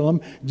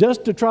Jerusalem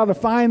just to try to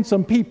find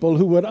some people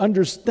who would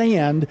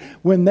understand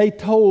when they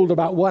told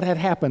about what had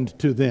happened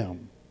to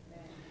them.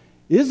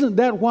 Isn't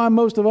that why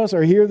most of us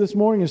are here this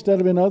morning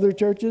instead of in other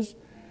churches?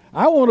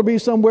 I want to be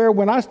somewhere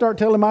when I start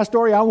telling my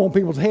story, I want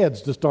people's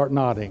heads to start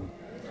nodding.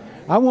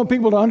 I want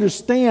people to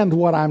understand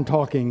what I'm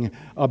talking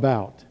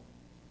about.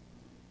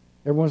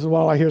 Every once in a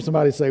while I hear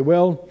somebody say,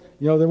 well,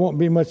 you know, there won't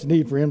be much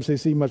need for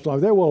MCC much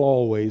longer. There will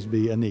always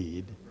be a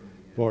need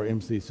for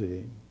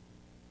MCC.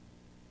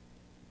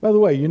 By the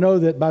way, you know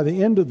that by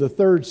the end of the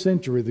 3rd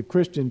century, the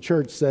Christian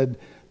church said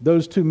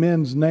those two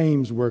men's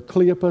names were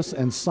Cleopas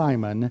and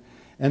Simon,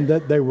 and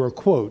that they were,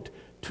 quote,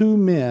 two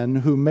men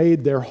who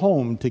made their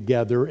home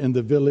together in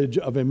the village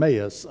of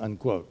Emmaus,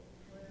 unquote.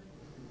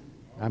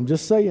 I'm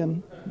just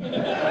saying.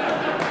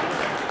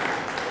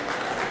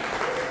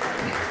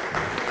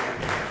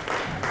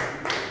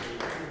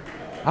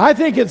 I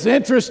think it's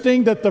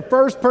interesting that the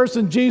first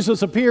person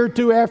Jesus appeared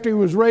to after he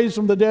was raised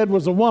from the dead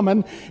was a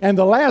woman, and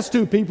the last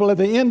two people at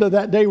the end of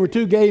that day were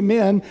two gay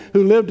men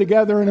who lived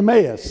together in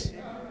Emmaus.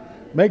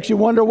 Makes you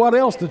wonder what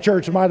else the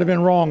church might have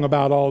been wrong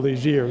about all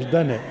these years,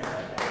 doesn't it?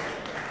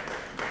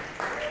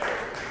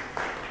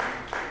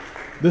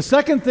 The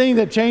second thing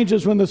that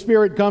changes when the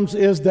Spirit comes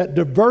is that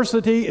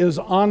diversity is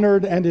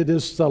honored and it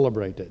is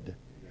celebrated.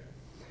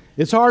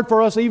 It's hard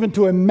for us even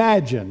to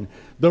imagine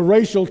the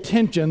racial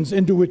tensions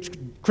into which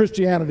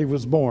Christianity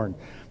was born.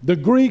 The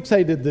Greeks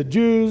hated the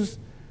Jews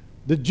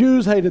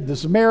hated the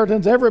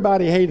Samaritans,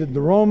 everybody hated the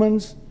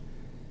Romans,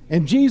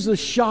 and Jesus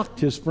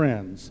shocked his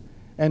friends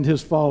and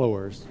his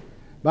followers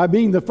by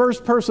being the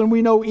first person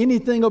we know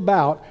anything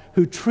about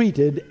who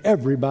treated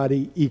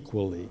everybody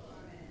equally.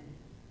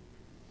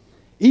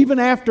 Even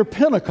after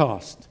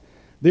Pentecost,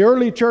 the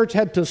early church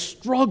had to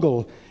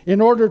struggle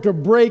in order to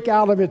break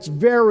out of its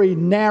very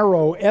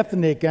narrow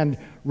ethnic and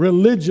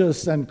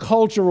religious and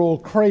cultural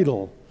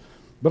cradle.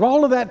 But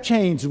all of that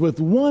changed with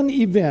one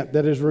event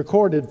that is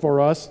recorded for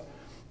us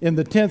in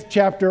the 10th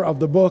chapter of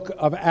the book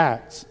of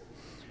Acts.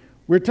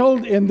 We're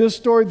told in this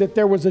story that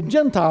there was a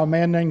Gentile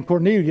man named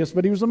Cornelius,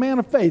 but he was a man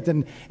of faith,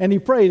 and he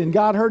prayed, and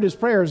God heard his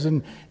prayers,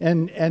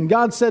 and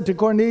God said to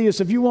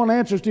Cornelius, if you want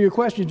answers to your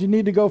questions, you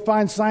need to go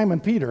find Simon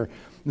Peter.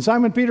 And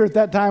Simon Peter at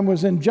that time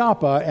was in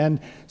Joppa,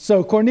 and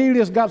so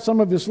Cornelius got some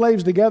of his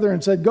slaves together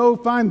and said, go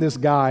find this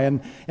guy.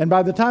 And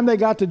by the time they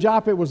got to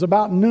Joppa, it was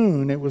about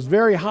noon. It was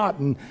very hot,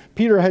 and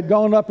Peter had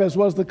gone up, as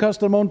was the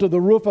custom, onto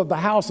the roof of the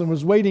house and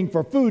was waiting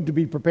for food to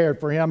be prepared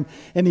for him,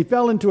 and he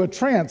fell into a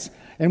trance.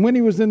 And when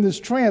he was in this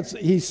trance,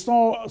 he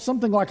saw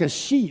something like a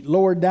sheet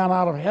lowered down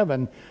out of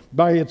heaven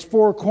by its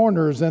four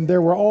corners, and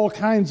there were all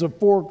kinds of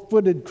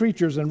four-footed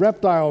creatures and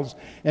reptiles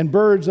and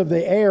birds of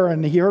the air,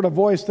 and he heard a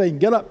voice saying,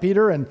 get up,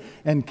 Peter,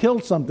 and kill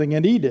something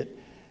and eat it.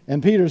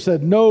 And Peter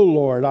said, no,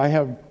 Lord, I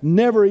have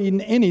never eaten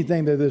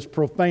anything that is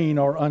profane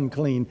or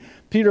unclean.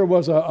 Peter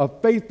was a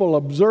faithful,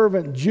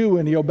 observant Jew,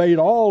 and he obeyed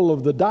all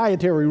of the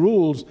dietary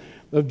rules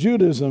of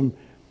Judaism.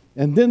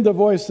 And then the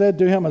voice said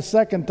to him a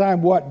second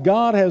time, what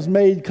God has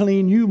made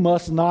clean, you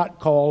must not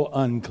call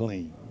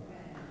unclean.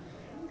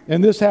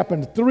 And this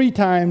happened 3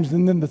 times,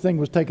 and then the thing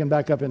was taken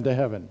back up into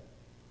heaven.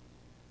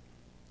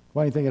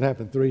 Why do you think it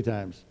happened 3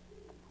 times?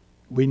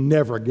 We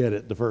never get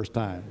it the first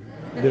time,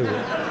 do we?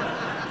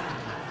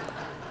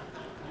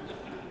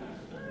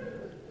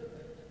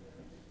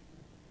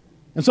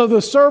 And so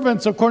the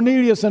servants of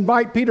Cornelius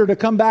invite Peter to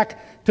come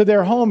back to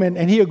their home,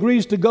 and he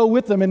agrees to go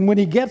with them. And when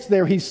he gets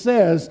there, he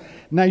says,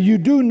 now you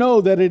do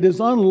know that it is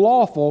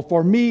unlawful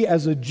for me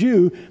as a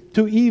Jew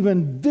to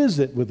even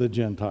visit with a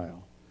Gentile.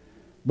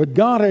 But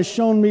God has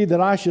shown me that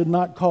I should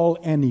not call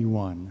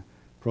anyone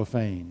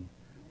profane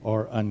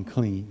or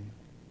unclean.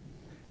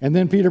 And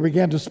then Peter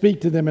began to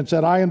speak to them and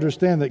said, I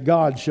understand that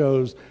God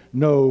shows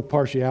no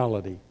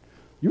partiality.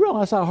 You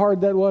realize how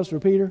hard that was for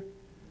Peter?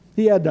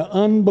 He had to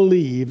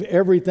unbelieve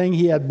everything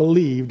he had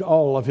believed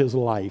all of his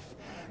life.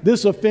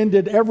 This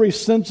offended every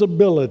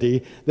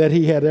sensibility that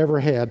he had ever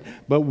had.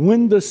 But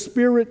when the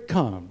Spirit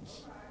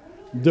comes,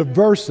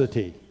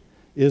 diversity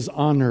is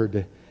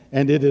honored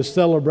and it is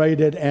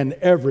celebrated, and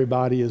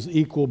everybody is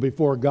equal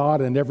before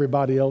God, and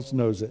everybody else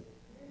knows it.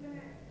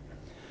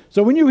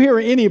 So when you hear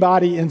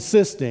anybody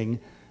insisting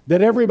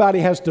that everybody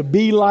has to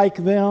be like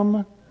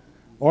them,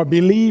 or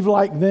believe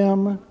like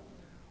them,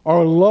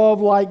 or love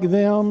like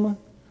them,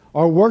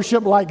 or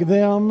worship like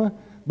them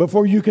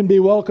before you can be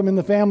welcome in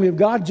the family of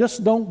God,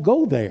 just don't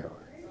go there,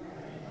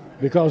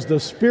 because the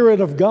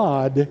Spirit of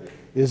God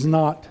is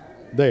not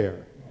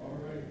there.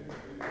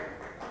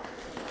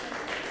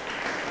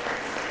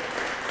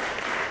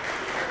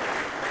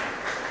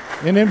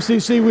 In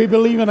MCC, we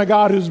believe in a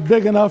God who's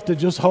big enough to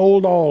just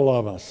hold all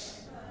of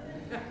us,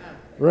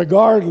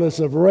 regardless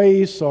of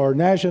race or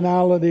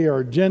nationality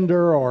or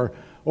gender or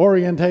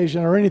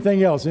orientation or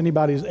anything else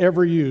anybody's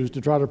ever used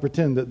to try to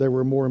pretend that they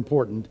were more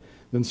important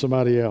than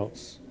somebody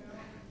else.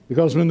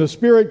 Because when the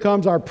Spirit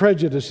comes, our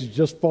prejudices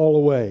just fall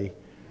away,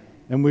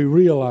 and we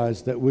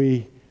realize that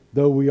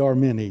though we are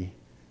many,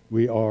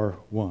 we are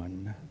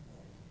one.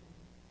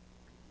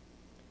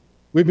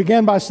 We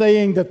began by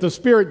saying that the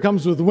Spirit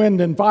comes with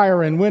wind and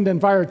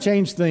fire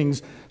change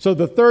things. So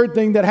the third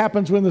thing that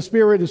happens when the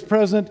Spirit is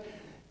present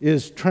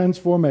is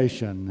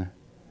transformation.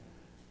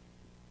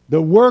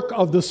 The work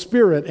of the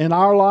Spirit in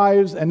our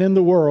lives and in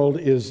the world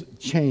is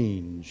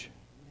change.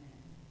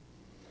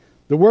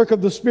 The work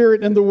of the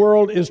Spirit in the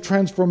world is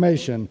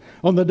transformation.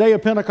 On the day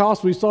of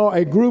Pentecost, we saw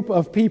a group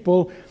of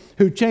people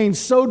who changed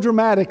so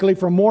dramatically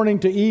from morning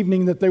to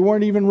evening that they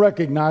weren't even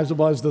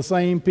recognizable as the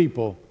same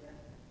people.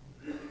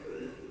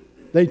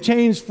 They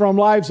changed from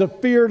lives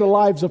of fear to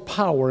lives of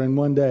power in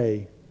one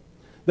day.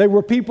 They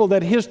were people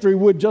that history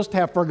would just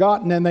have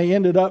forgotten, and they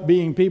ended up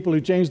being people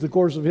who changed the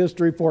course of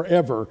history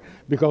forever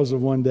because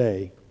of one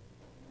day.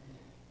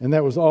 And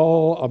that was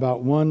all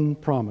about one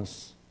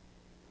promise.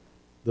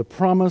 The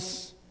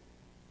promise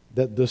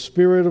that the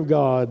Spirit of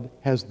God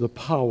has the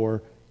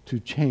power to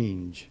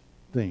change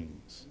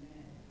things,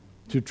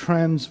 to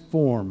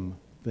transform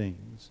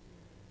things,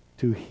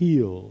 to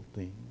heal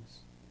things,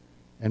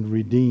 and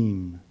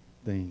redeem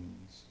things.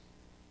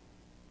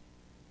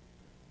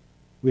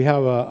 We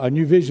have a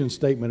new vision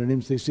statement in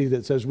MCC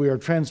that says we are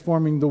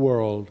transforming the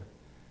world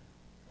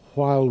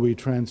while we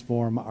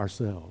transform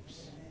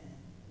ourselves.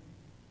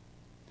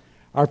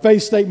 Our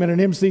faith statement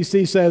in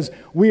MCC says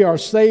we are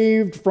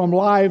saved from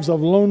lives of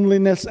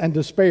loneliness and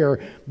despair.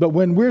 But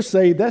when we're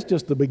saved, that's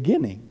just the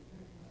beginning.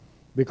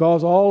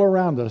 Because all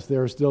around us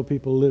there are still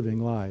people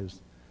living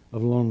lives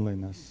of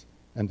loneliness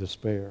and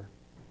despair.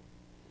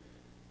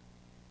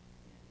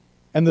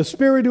 And the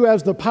Spirit who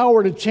has the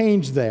power to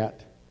change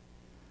that,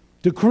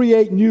 to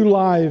create new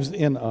lives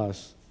in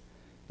us,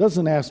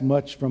 doesn't ask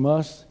much from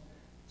us.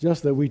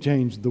 just that we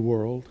change the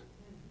world,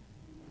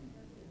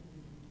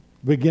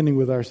 beginning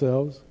with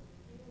ourselves.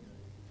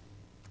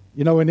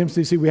 You know, in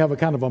MCC we have a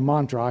kind of a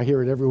mantra. I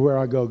hear it everywhere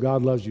I go.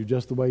 God loves you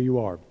just the way you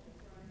are.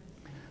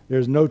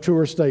 There's no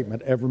truer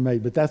statement ever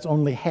made, but that's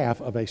only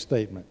half of a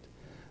statement.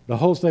 The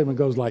whole statement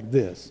goes like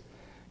this.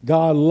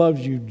 God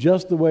loves you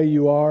just the way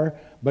you are,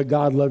 but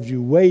God loves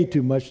you way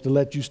too much to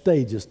let you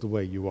stay just the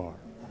way you are.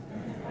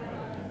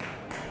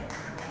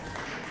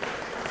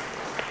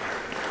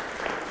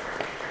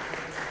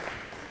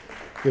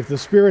 If the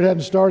Spirit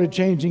hadn't started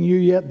changing you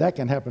yet, that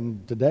can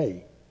happen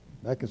today.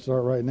 That can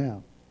start right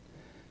now.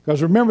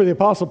 Because remember, the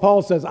Apostle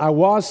Paul says, I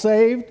was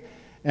saved,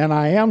 and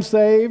I am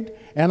saved,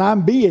 and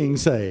I'm being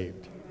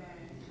saved.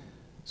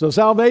 So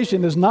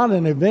salvation is not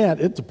an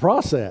event, it's a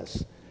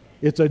process.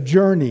 It's a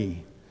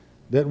journey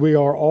that we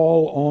are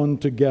all on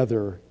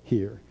together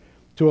here.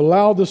 To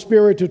allow the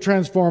Spirit to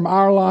transform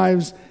our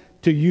lives,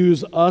 to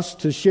use us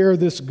to share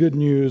this good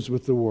news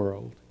with the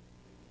world.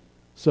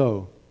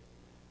 So,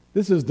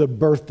 this is the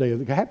birthday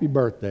of the, happy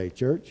birthday,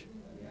 church.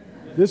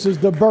 This is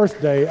the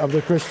birthday of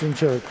the Christian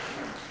church.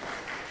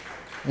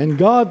 And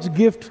God's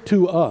gift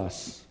to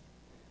us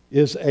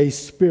is a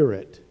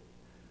Spirit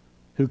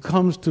who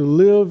comes to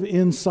live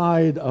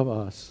inside of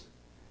us,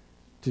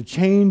 to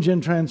change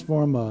and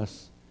transform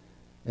us,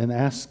 and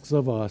asks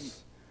of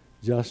us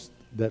just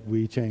that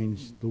we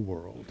change the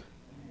world.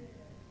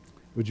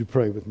 Would you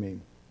pray with me?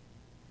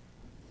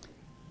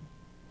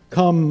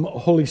 Come,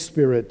 Holy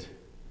Spirit,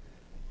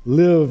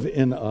 live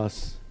in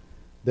us,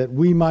 that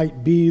we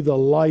might be the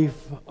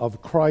life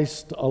of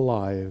Christ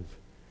alive.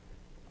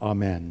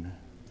 Amen.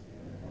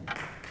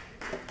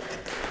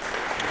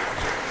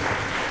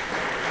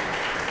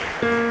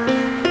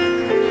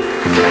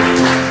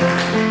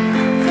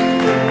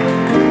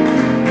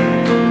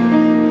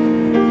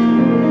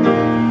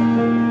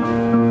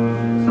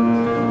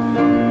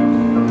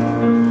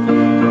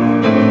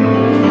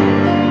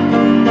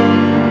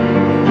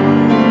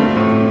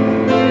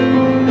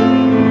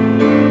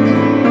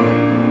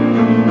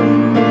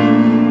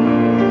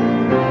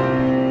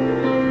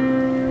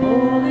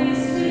 Holy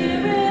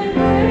Spirit,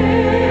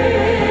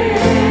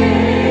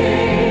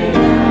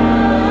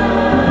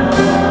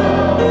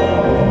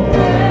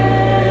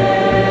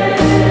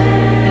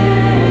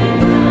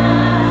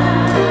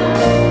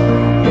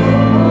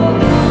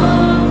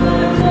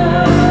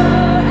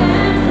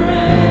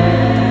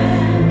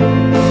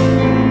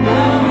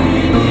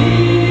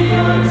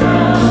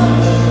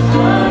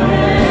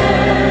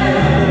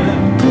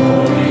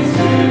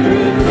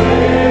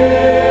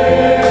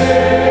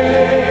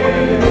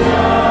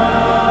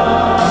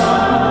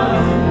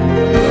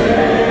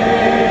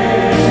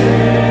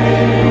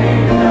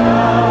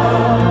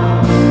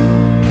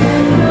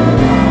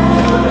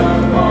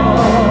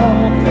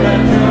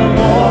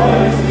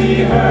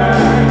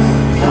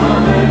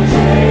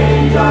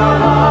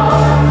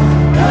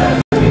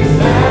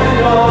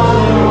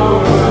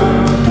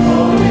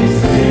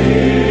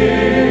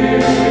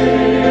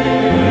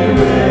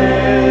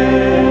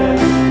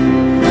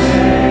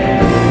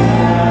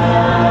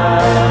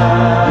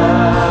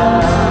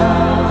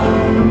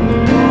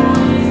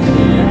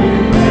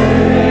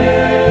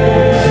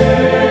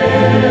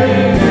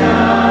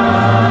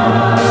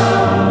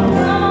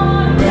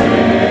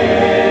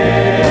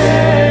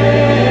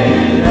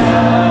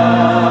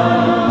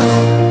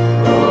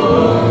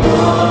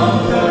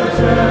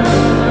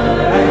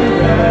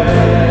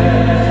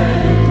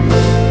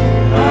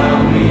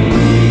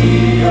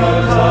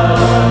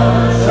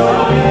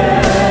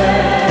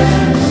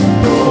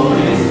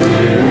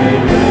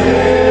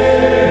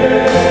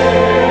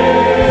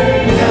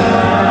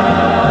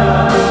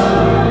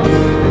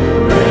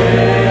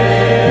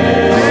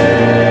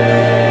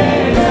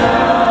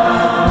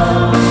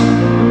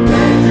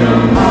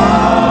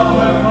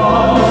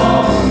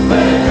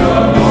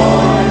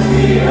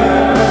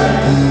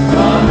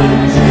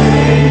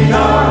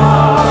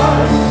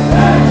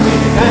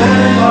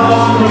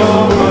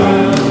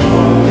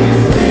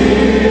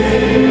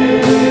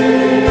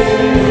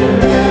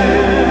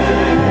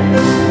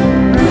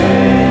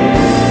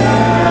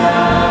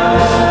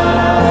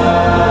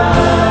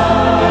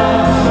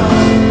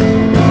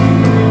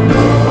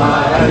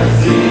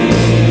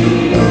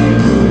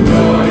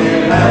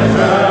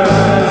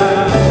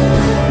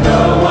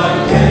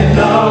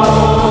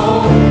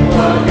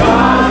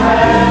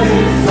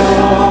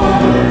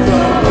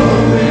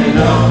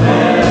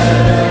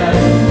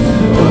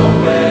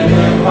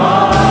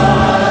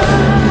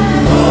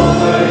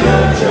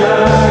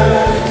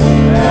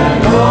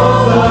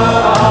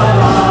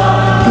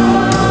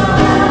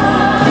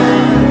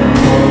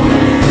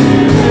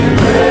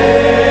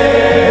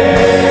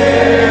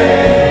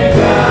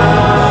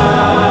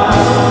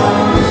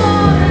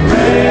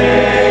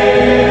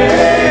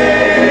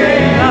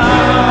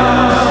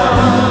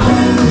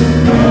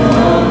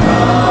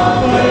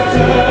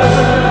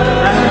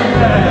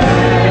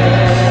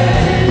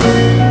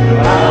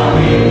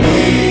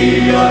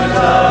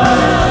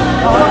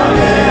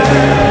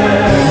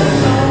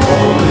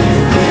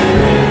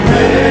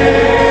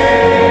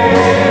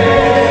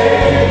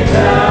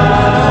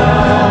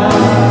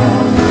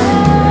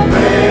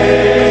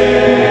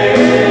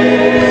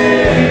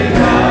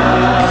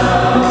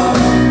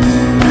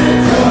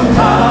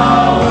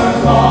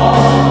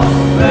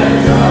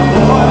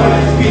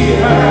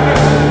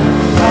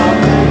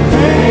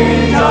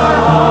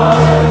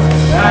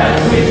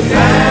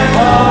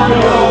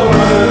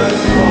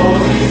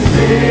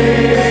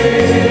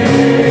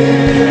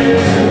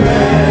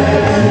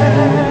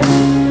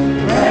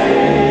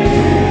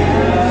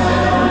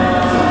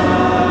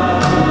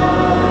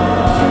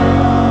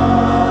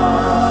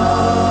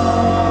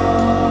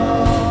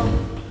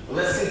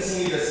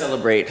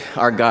 celebrate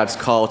our God's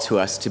call to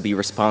us to be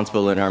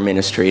responsible in our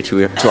ministry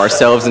to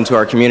ourselves and to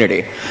our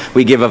community.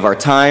 We give of our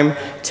time,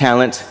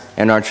 talent,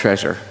 and our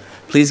treasure.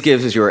 Please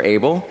give as you are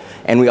able.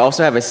 And we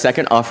also have a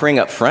second offering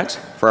up front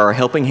for our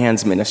Helping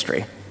Hands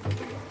ministry.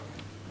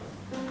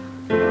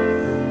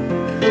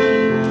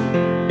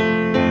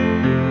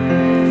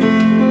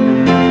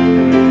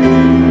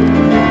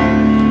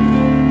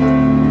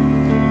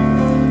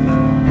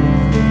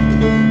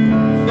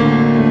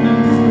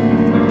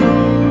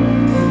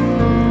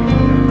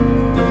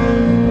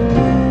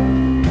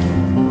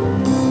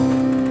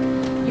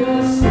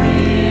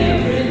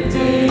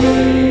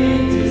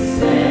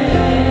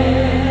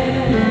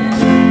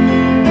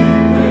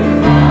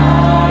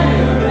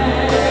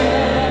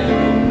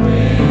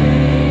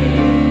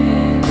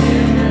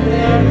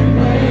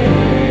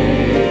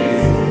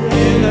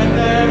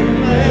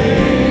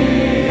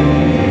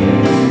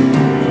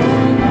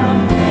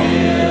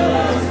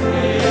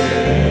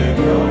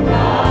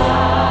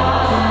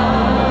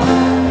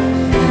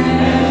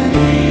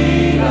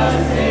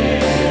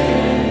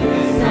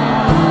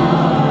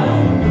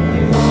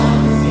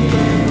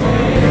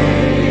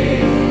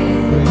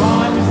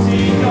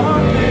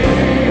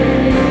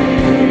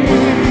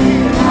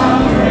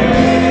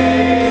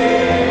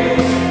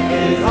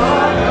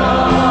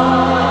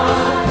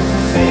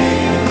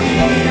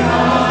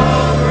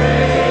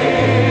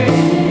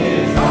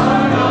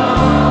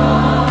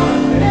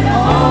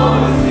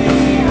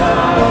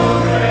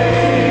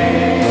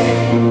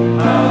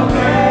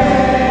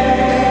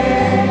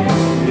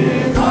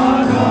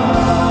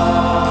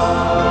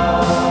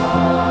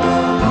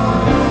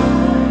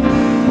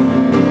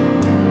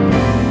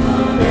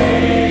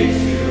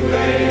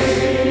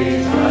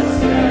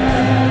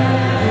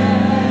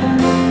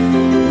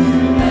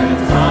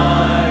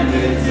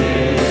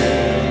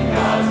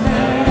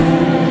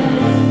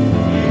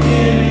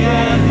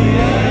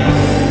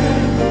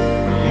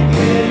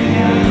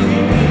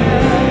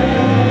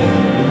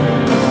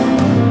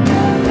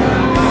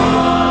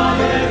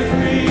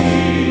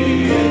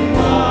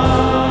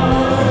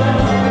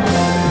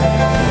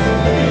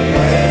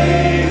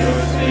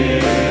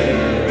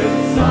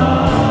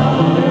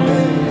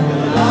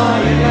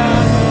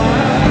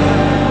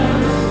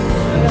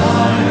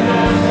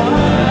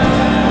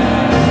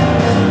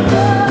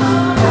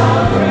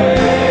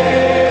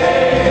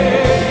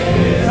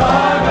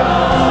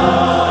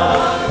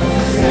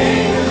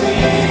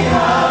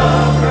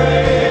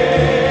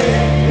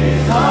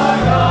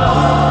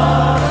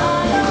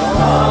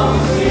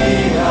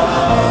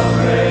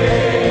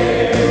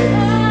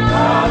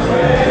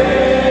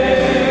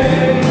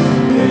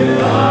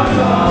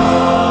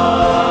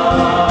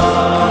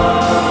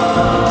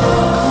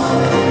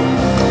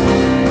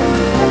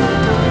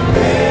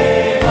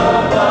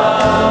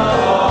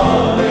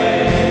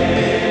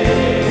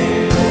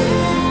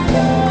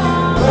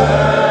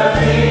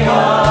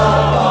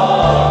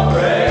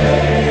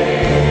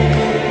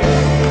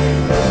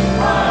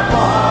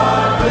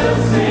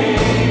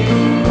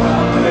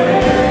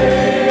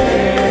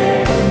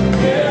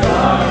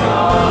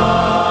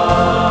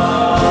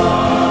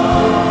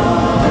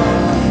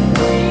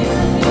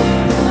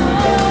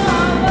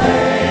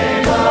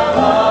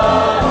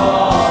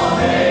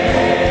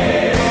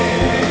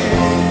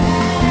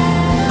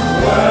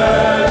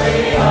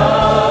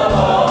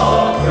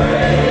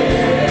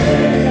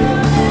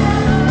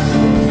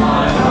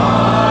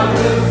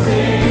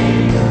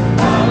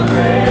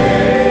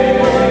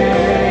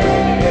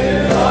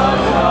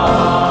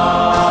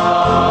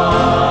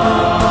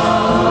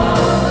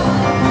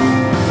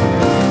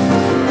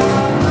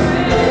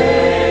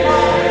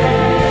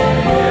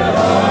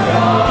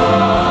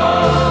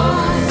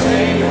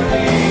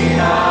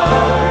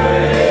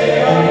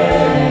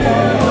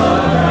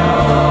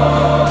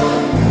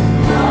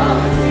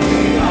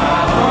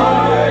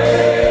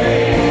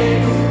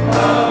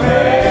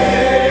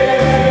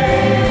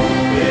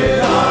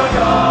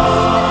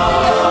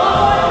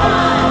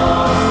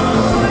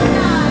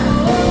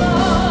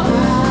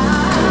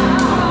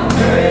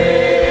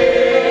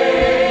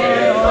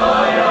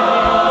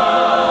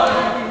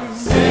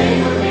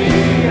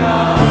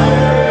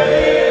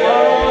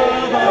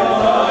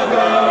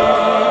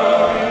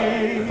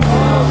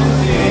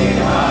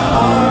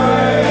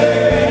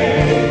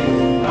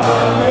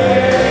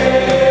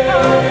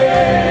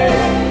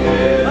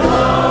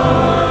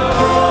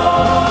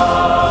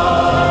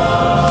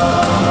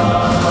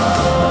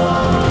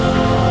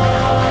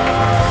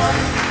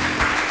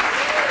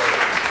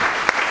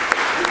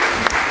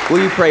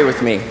 Will you pray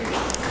with me?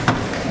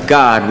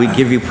 God, we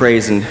give you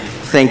praise and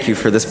thank you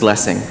for this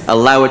blessing.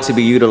 Allow it to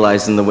be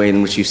utilized in the way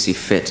in which you see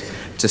fit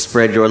to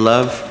spread your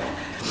love.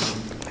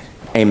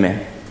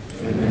 Amen.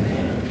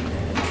 Amen.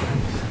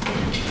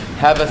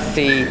 Have a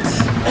seat.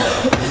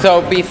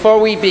 So before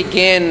we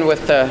begin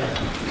with the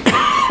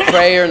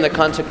prayer and the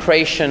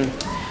consecration,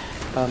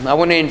 I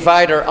want to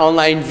invite our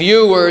online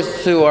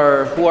viewers who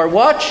are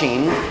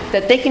watching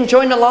that they can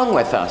join along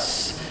with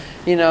us.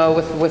 You know,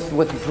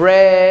 with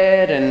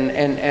bread and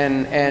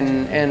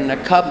a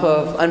cup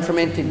of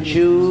unfermented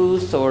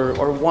juice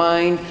or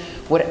wine.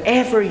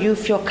 whatever you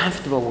feel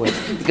comfortable with,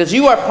 because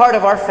you are part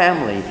of our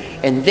family.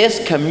 And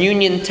this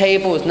communion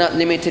table is not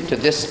limited to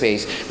this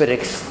space, but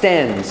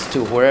extends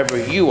to wherever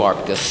you are,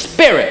 because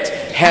Spirit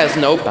has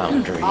no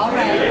boundary. All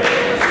right.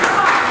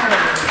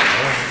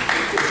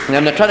 And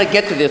I'm going to try to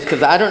get to this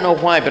because I don't know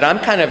why, but I'm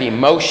kind of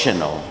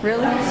emotional.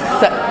 Really?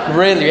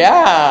 Really,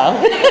 yeah.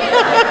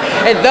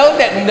 And those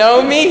that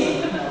know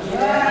me,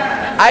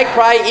 I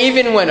cry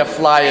even when a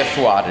fly is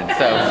swatted.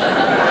 So,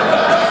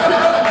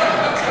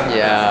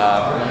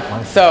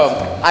 yeah. So,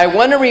 I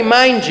want to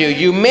remind you,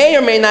 you may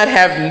or may not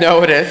have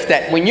noticed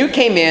that when you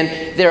came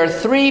in, there are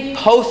 3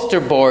 poster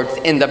boards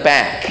in the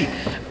back.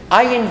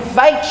 I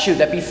invite you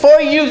that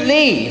before you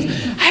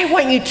leave, I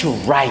want you to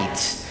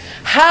write.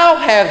 How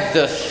has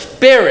the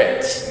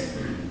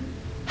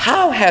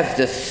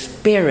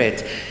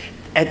Spirit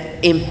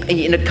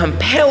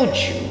compelled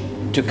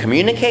you to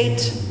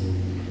communicate,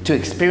 to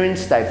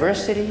experience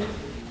diversity,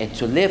 and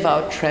to live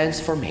out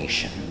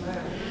transformation?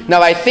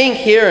 Now, I think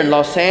here in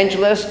Los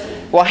Angeles,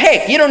 well,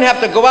 heck, you don't have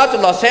to go out to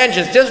Los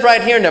Angeles, just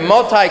right here in the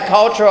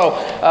multicultural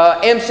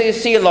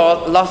MCC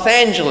Los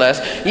Angeles,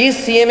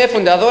 ICM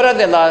fundadora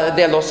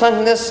de Los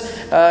Ángeles,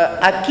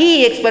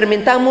 aquí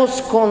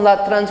experimentamos con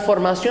la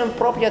transformación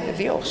propia de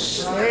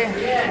Dios.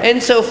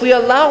 And so if we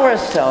allow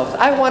ourselves,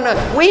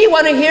 we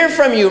want to hear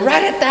from you.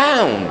 Write it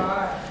down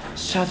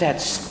so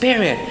that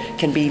Spirit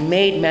can be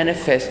made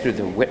manifest through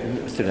the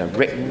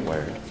written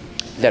word.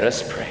 Let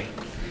us pray.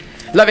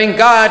 Loving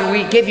God,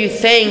 we give you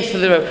thanks for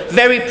the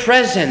very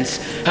presence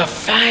of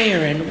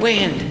fire and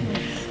wind.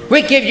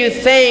 We give you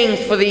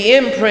thanks for the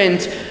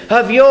imprint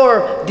of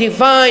your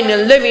divine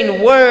and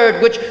living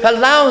word, which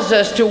allows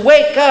us to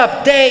wake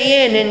up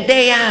day in and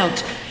day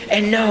out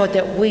and know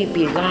that we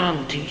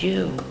belong to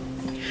you.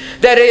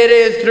 That it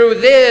is through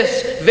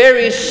this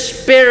very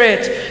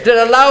Spirit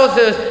that allows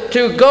us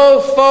to go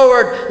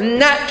forward,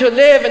 not to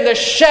live in the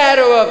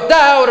shadow of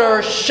doubt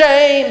or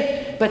shame,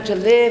 but to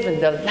live in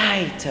the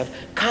light of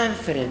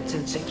confidence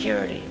and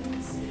security.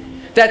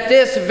 That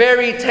this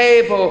very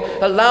table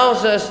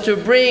allows us to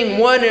bring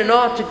one and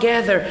all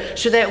together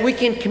so that we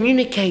can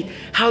communicate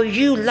how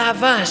you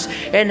love us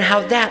and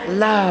how that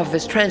love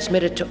is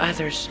transmitted to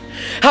others.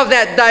 How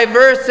that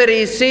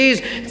diversity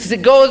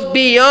goes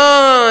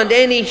beyond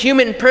any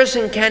human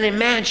person can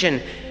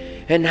imagine,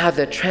 and how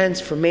the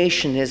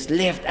transformation is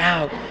lived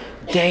out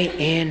day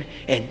in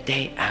and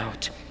day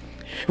out.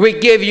 We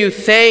give you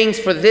thanks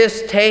for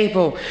this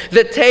table,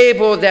 the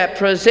table that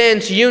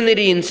presents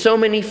unity in so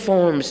many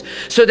forms,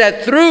 so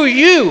that through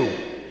you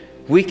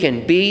we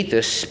can be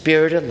the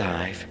Spirit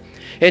alive.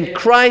 In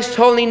Christ's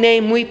holy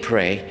name we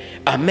pray.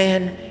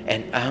 Amen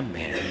and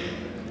amen.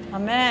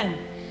 Amen.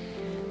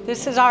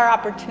 This is our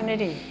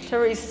opportunity to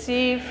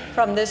receive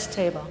from this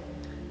table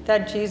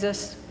that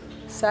Jesus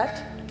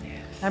set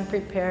and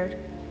prepared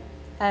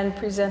and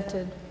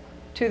presented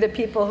to the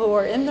people who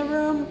are in the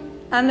room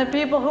and the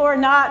people who are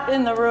not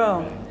in the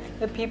room,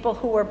 the people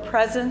who were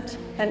present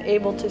and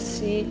able to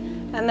see,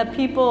 and the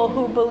people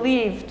who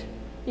believed,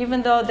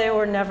 even though they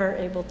were never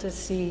able to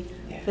see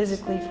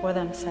physically for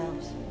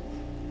themselves.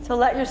 So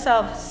let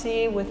yourself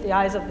see with the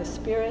eyes of the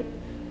Spirit.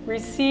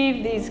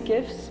 Receive these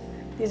gifts.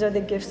 These are the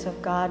gifts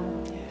of God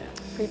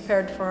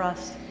prepared for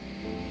us.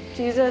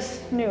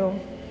 Jesus knew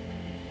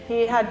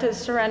he had to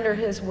surrender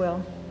his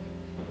will,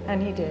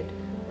 and he did.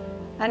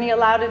 And he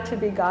allowed it to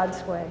be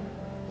God's way,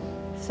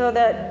 so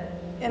that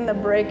in the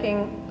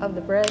breaking of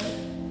the bread,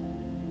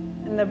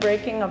 in the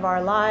breaking of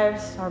our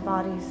lives, our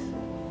bodies,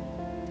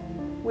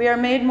 we are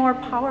made more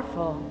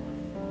powerful.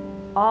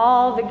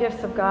 All the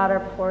gifts of God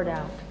are poured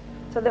out,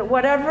 so that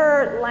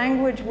whatever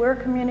language we're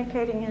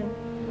communicating in,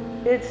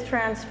 it's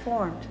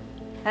transformed,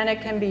 and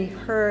it can be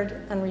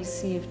heard and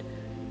received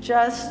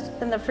just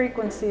in the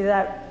frequency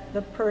that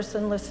the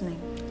person listening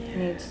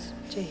needs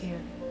to hear.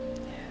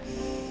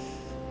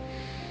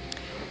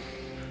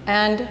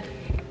 And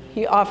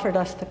he offered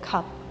us the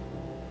cup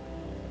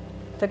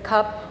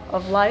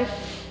of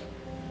life,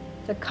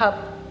 the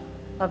cup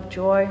of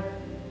joy,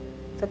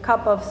 the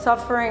cup of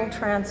suffering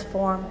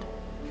transformed,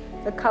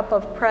 the cup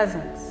of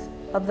presence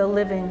of the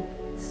living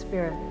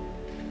Spirit.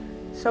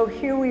 So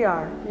here we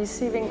are,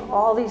 receiving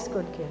all these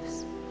good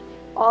gifts.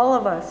 All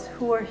of us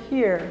who are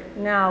here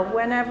now,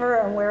 whenever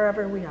and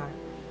wherever we are,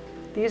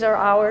 these are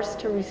ours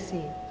to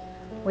receive.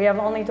 We have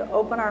only to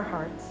open our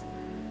hearts,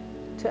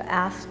 to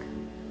ask,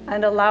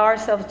 and allow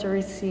ourselves to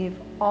receive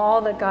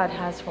all that God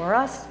has for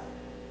us,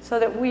 so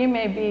that we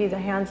may be the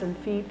hands and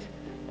feet,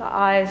 the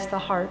eyes, the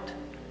heart,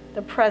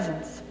 the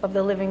presence of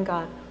the living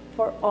God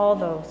for all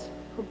those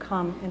who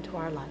come into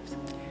our lives.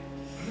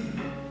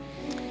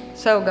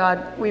 So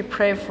God, we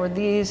pray for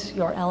these,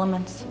 your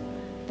elements,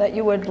 that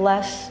you would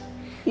bless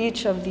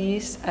each of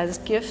these as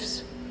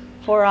gifts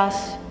for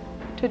us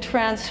to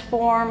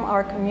transform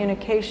our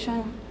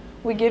communication.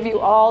 We give you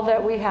all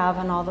that we have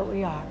and all that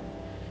we are.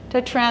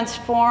 To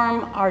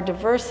transform our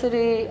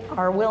diversity,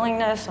 our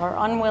willingness, our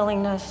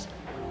unwillingness,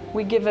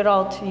 we give it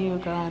all to you,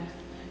 God.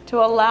 To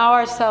allow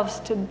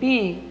ourselves to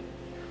be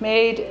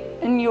made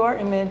in your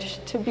image,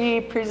 to be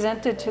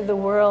presented to the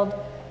world,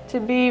 to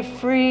be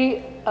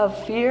free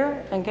of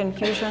fear and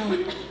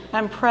confusion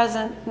and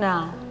present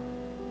now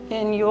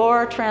in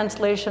your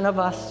translation of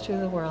us to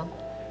the world.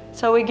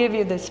 So we give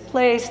you this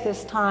place,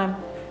 this time,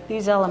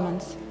 these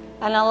elements,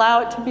 and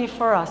allow it to be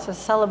for us a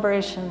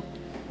celebration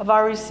of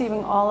our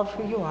receiving all of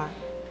who you are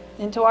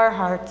into our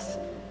hearts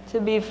to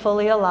be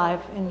fully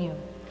alive in you.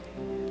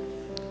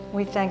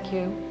 We thank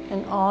you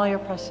in all your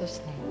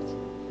precious names.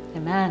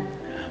 Amen.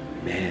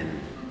 Amen.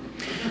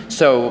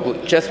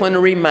 So just want to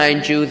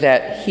remind you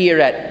that here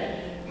at,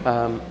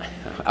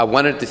 I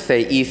wanted to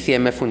say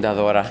ICM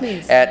Fundadora,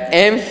 Please. At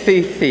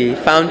MCC,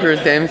 Founders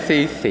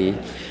MCC,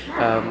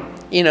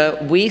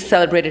 we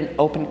celebrate an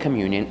open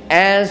communion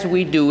as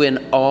we do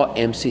in all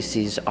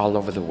MCCs all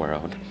over the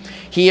world.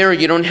 Here,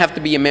 you don't have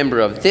to be a member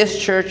of this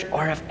church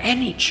or of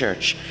any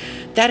church.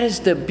 That is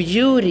the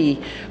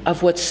beauty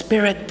of what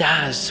Spirit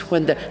does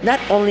when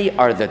not only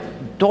are the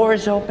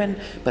doors open,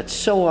 but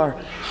so are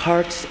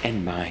hearts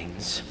and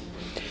minds.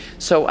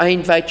 So I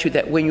invite you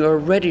that when you are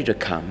ready to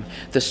come,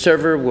 the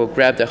server will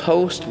grab the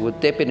host, will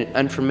dip it in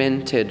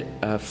unfermented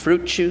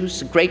fruit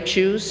juice, grape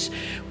juice,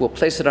 will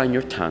place it on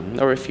your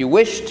tongue. Or if you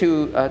wish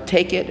to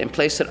take it and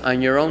place it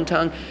on your own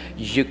tongue,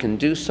 you can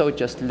do so.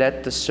 Just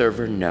let the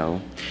server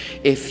know.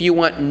 If you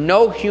want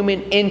no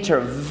human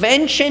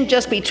intervention,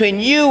 just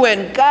between you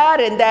and God,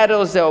 and that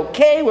is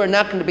okay, we're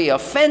not going to be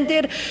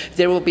offended.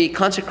 There will be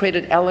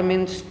consecrated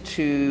elements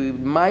to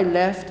my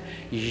left,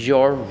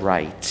 your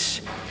right.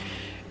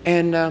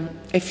 And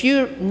if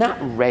you're not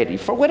ready,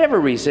 for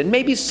whatever reason,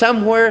 maybe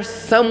somewhere,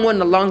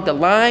 someone along the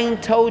line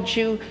told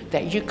you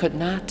that you could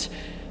not,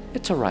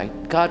 it's all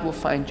right. God will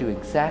find you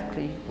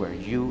exactly where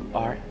you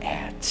are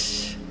at.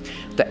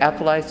 The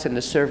acolytes and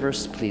the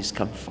servers, please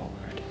come forward.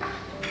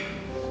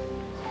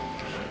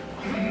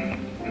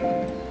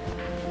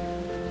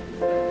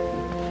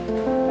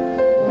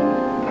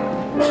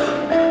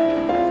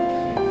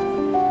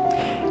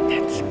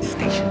 That's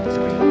station 3,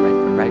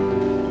 right?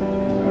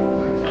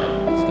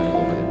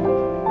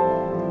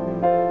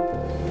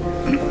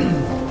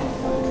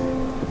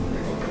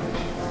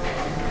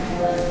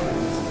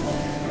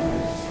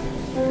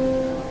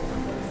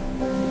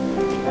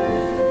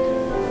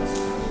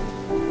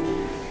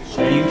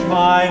 Change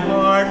my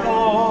heart,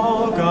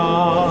 oh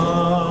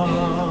God,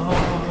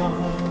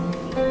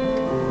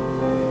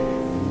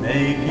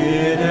 make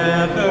it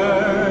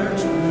ever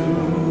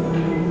true.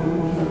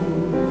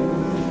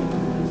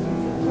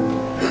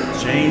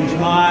 Change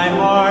my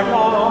heart,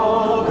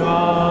 oh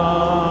God,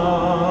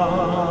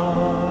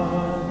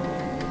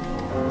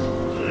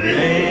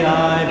 may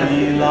I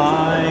be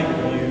like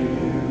you.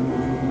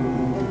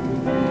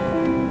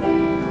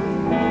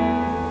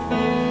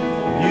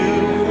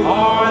 You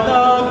are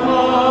the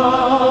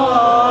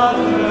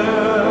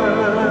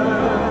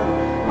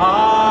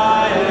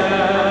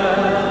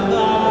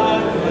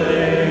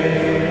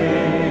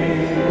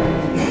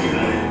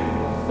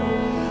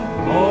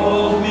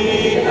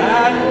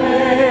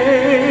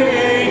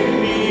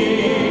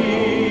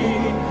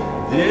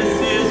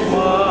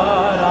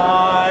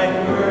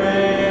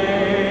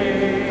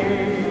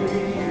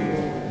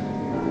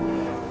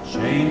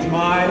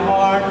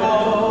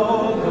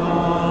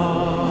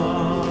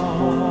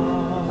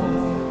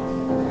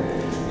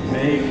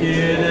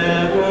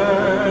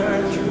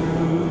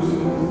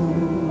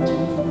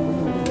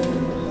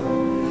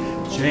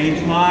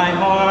change my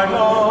heart,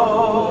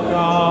 oh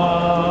God.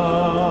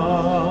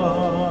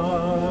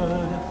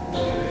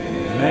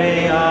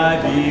 May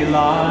I be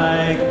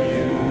like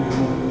you.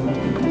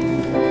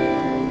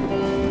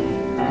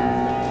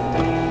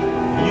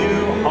 You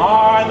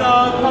are the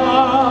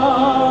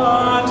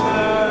potter,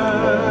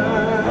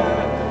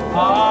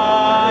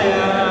 I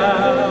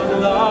am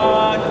the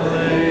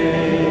clay.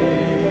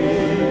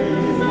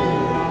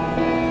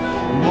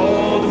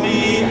 Mold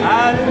me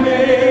and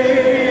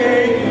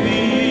make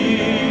me.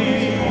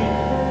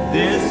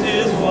 This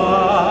is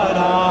what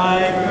I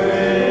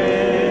pray.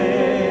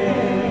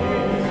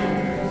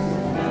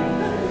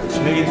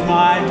 Change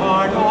my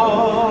heart, oh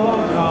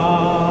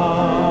God.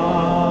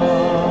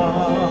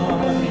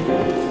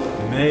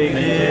 Make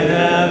it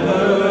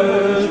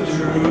ever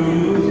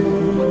true.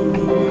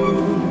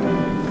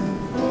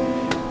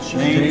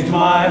 Change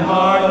my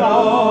heart,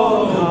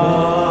 oh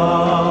God.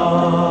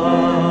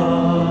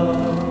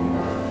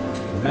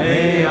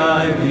 May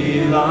I be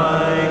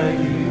like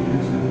you.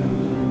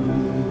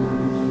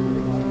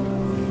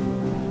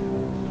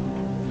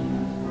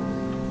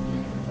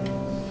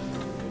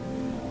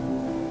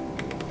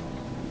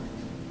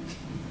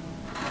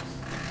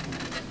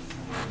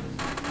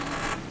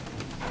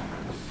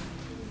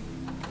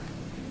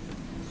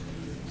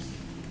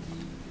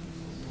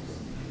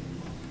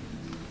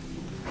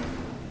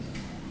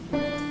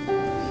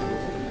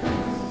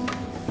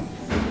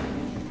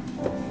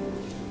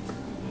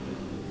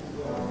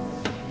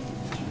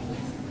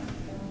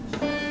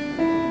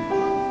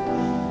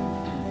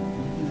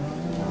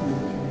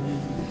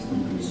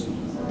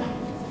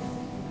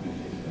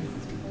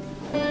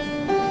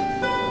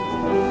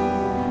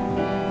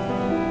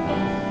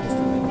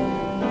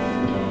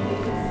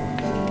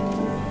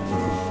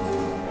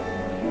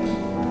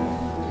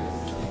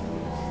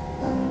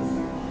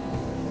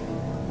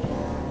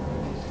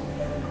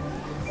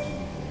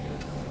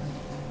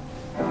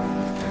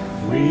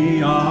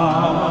 We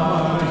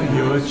are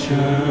your church.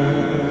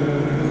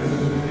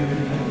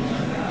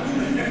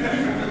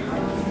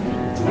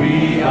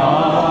 We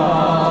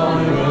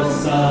are your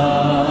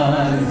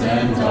sons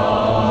and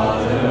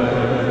daughters.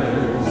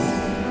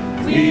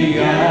 We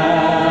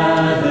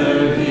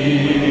gather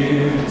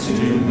here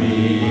to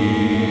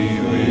meet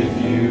with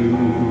you.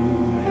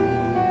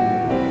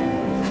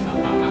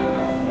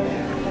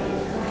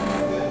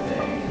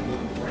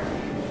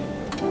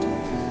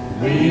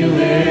 We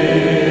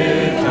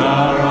lift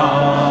our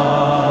arms.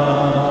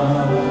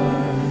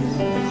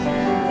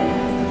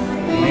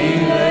 We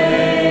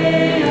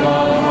lay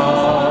our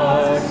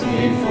hearts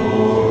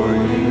before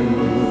you,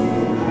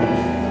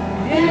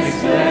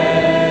 expecting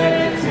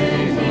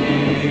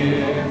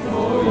here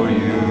for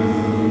you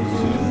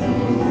to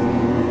move.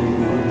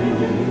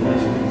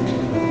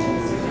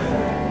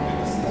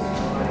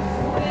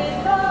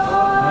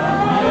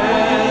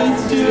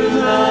 Hands to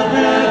the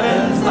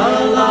heavens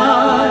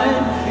align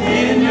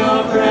in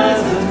your presence.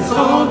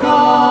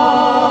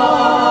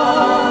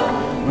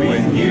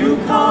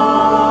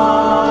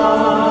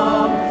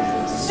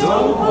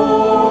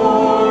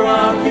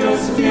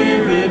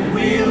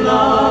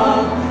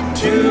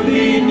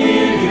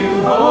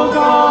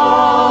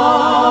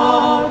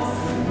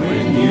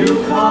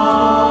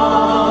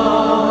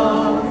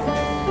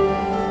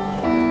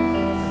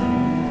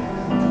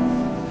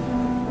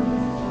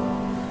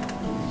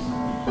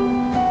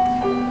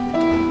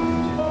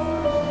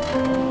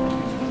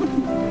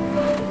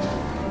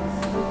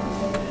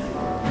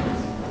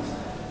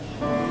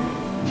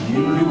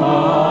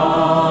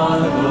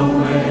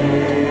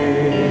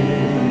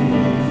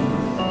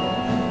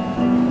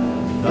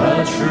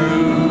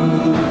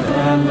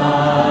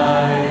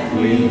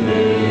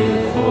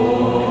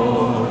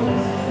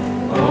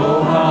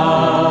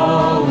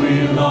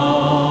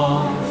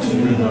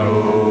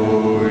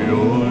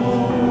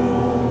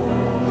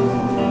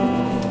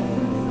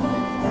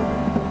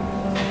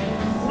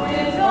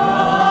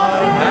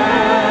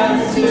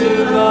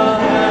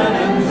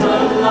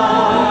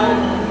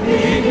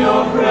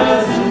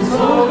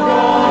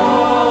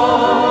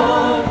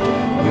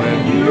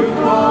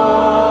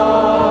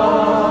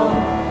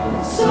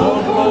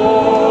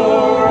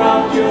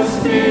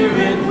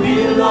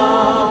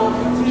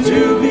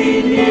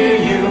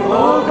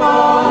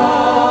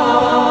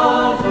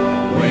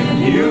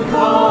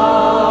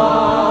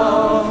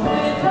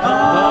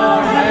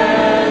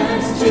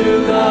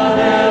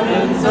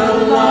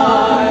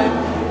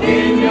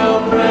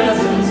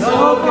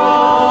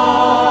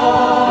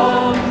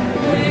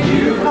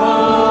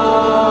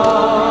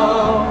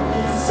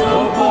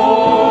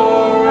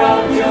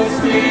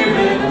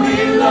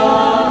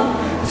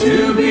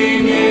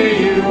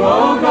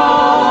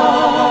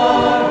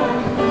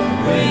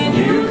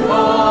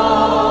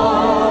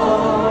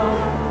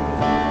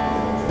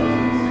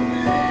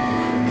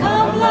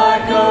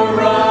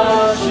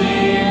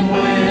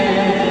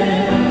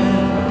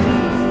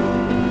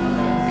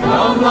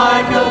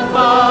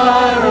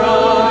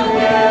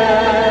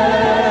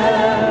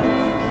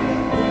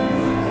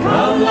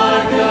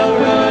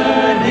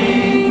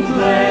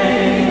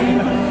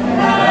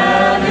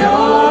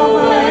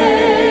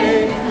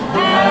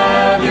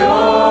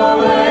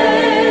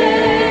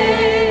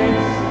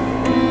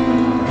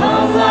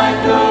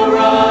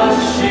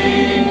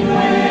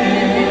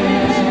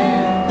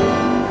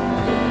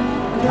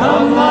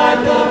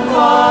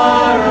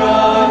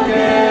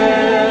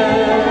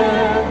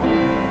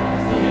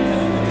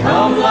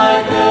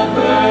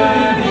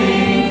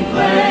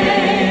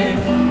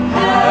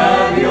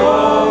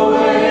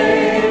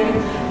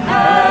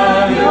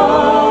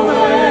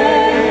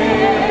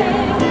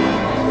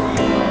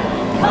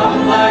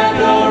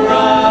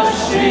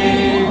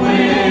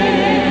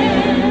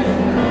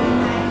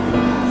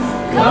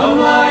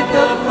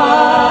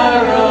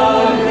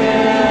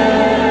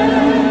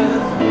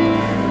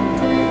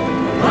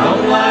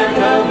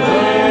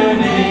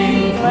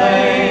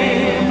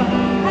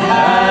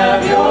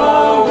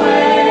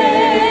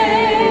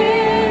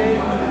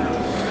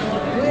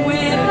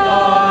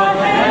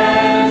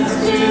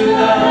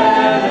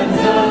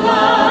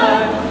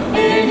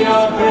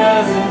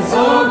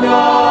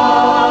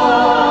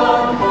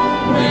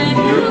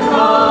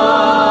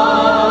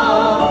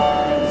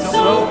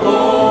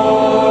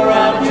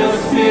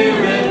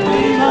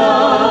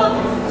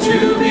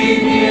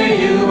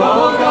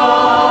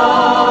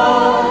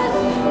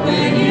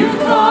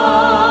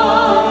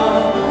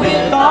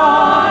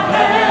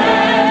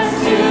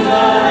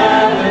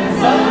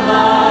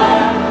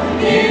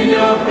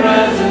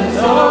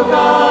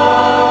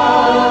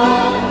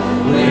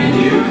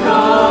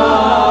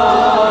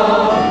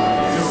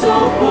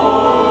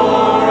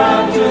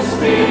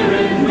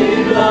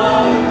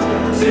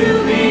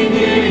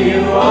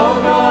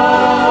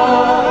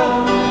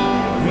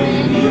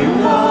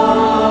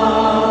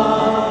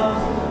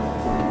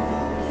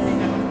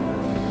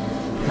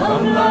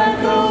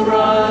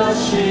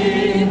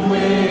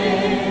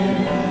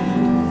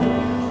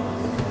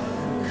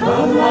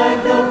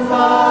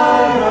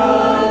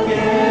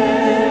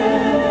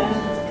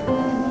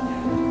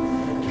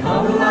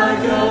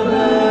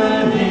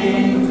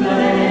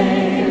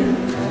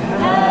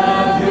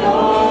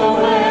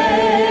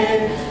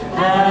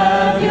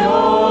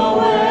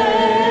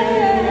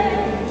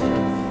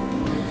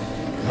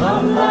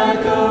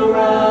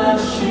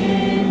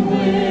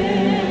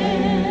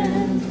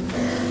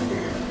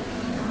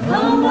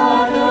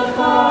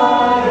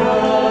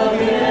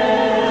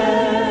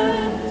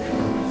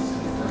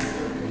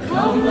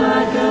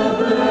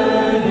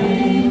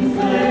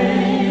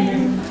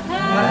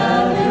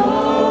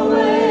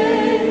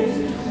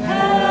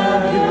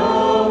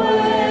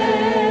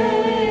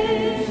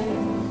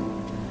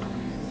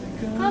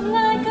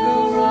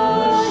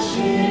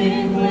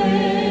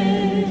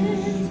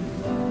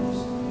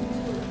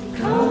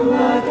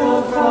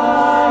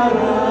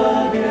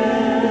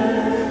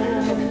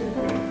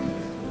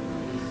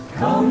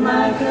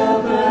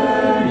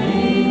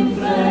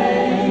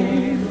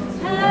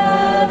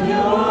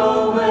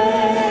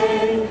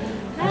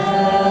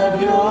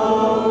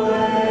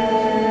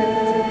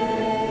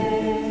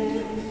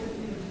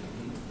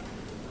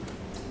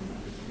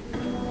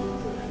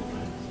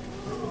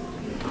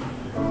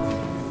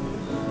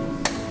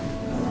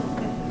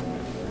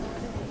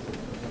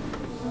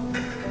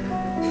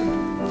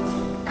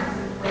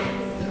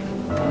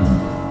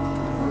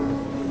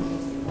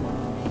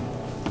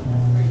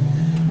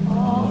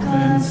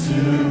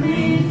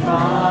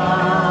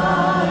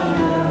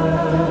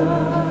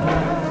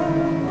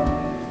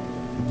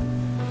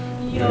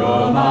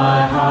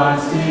 my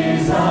heart's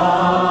desire,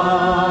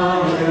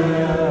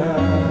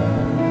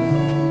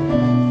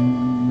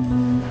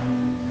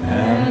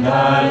 and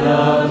I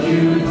love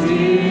you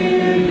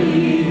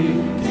dearly,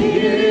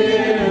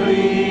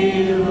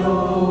 dearly,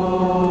 Lord.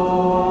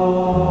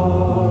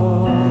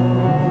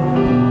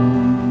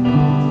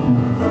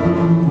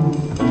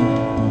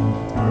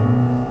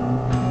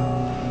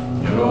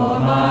 You're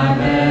my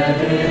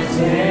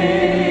meditation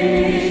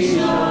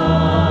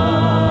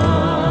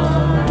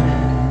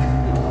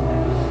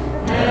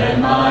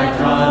and my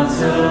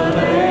consolation,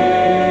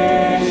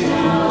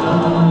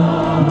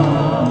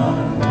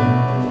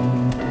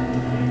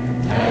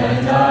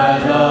 and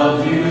I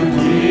love you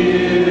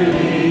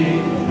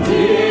dearly,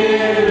 dearly,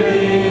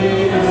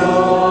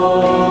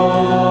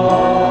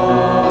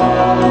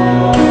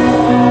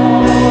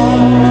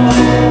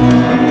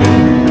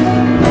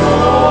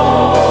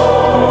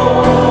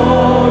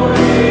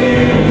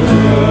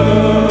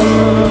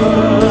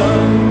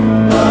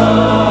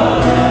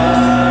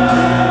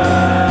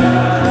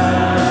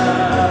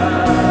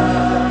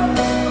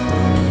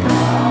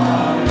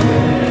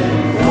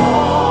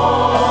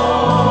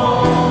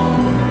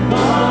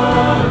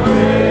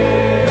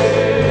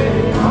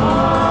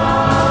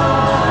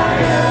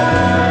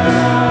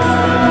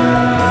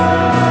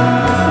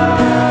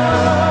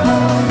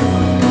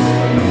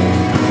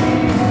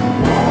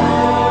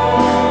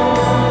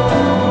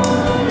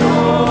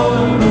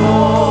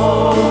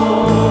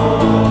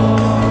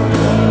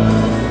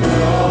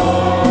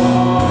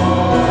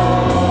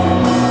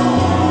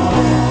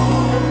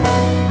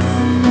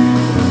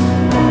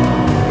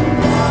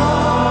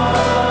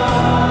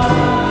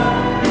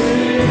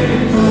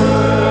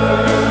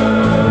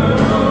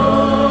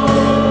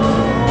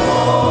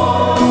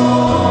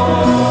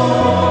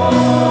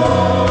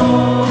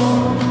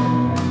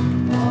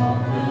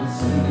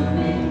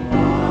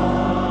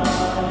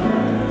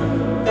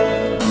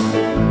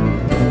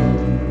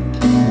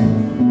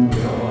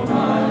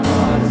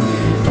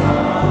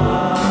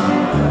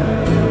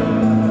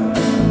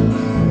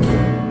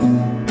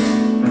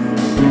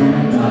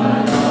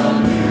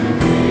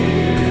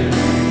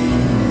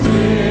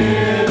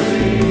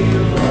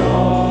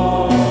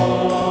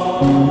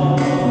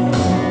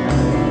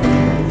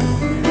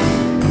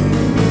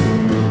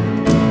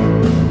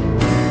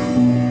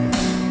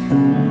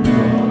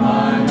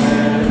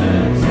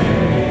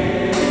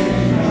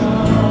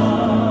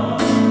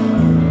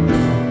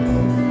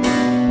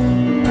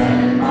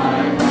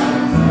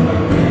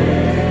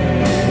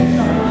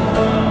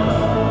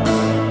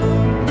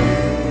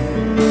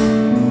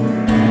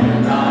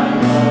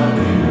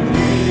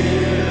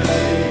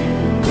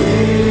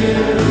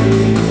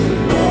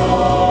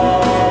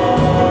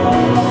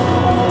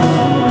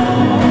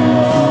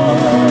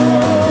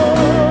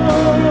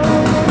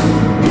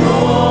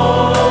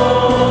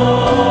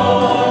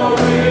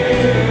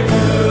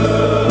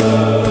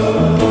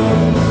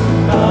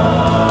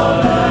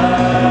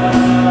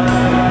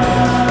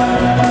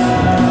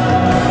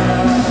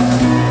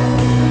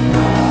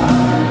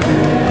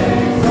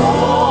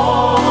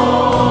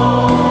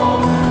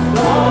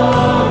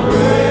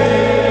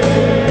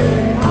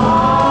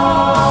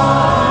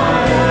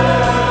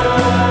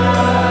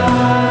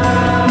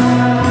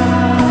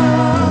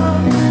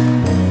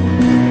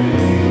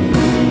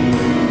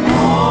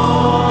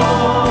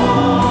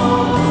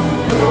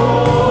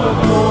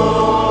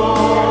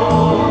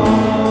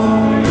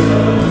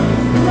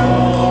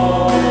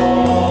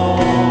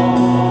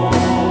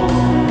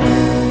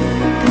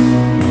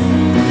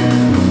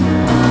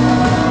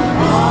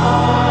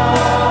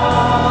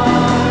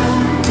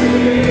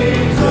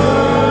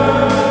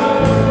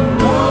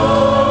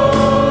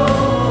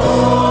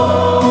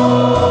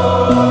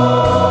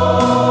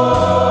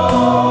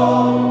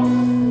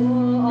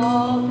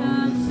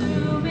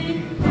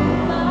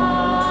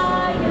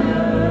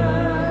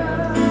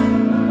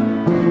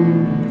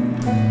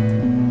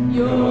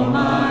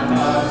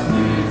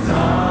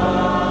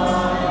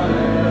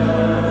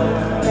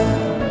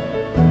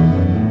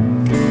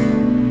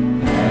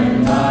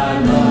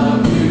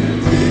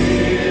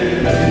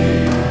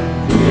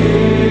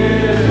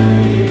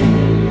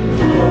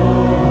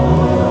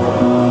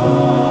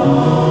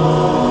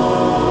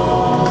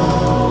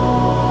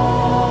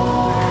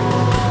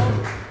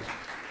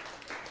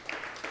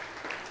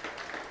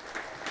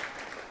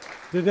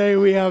 Today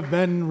we have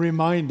been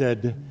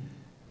reminded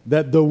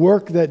that the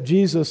work that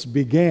Jesus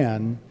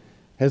began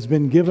has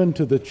been given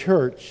to the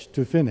church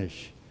to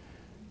finish.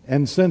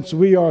 And since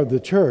we are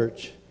the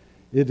church,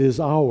 it is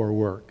our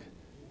work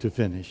to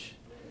finish.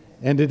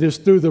 And it is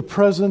through the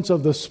presence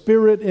of the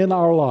Spirit in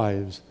our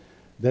lives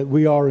that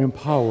we are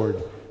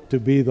empowered to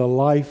be the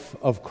life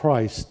of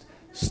Christ,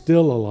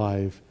 still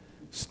alive,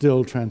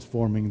 still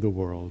transforming the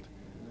world.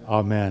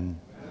 Amen.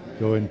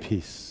 Go in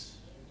peace.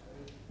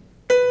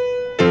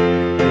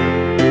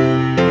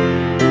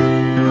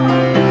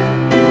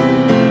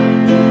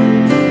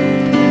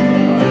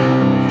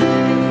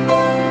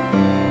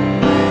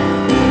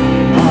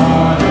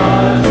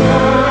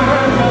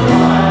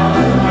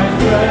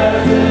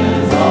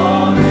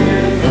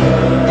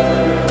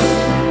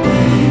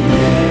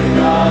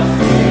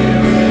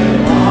 Spirit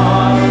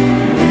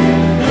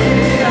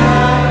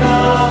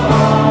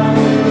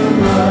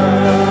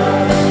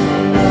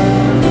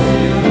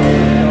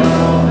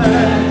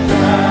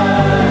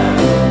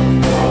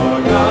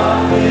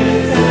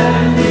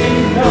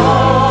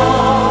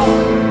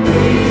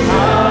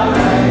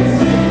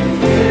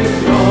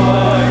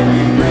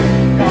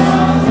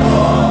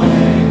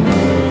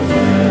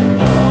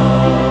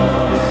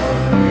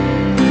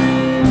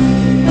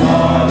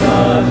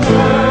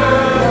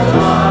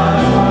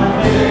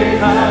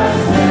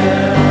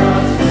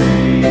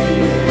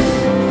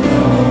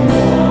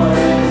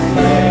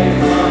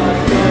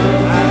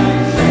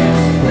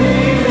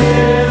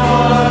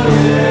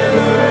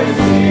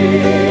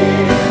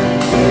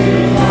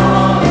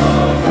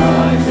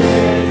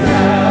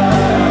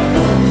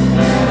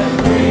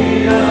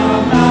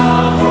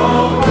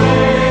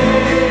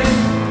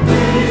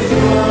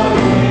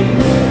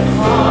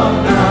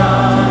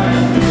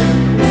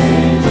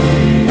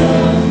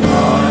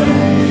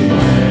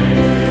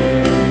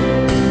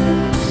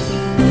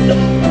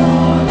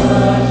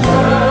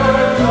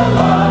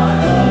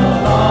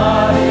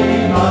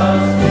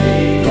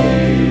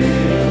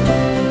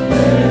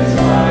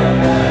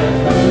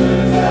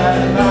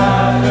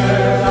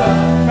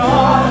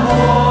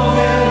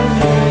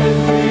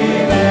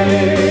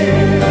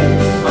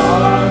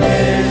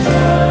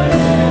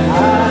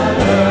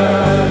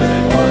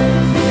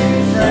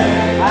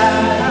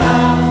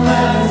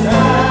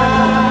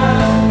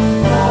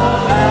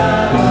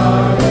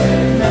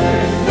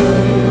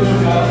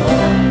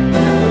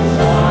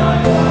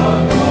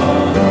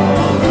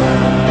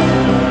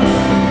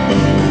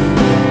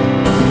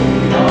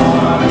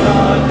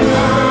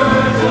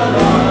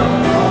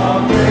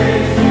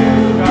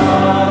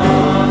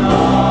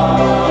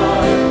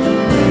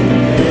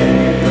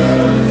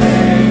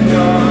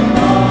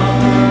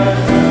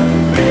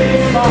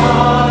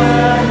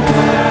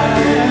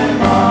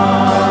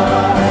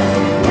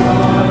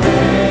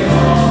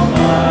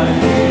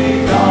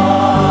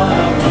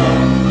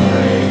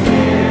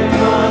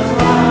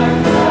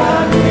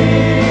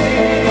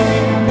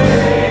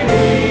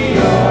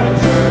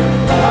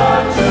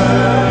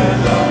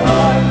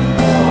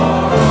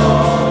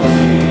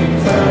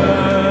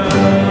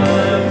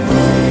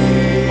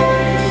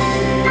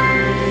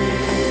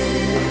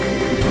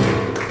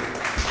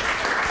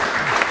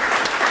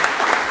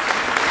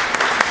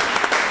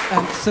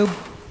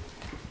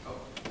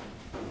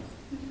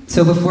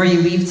So before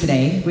you leave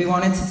today, we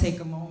wanted to take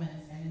a moment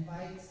and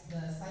invite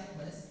the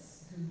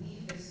cyclists who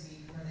leave this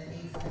week for the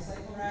 8th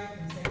Cycle Ride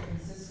from San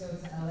Francisco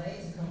to LA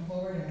to come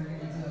forward, and we're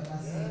going to do a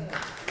blessing.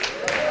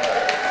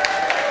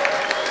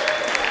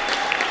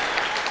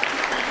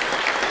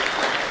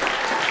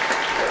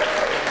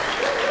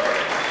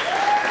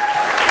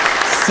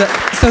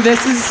 So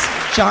this is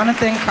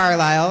Jonathan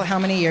Carlisle. How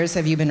many years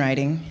have you been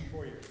riding?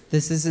 4 years.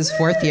 This is his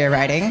 4th year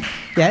riding.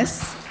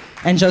 Yes?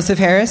 And Joseph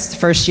Harris,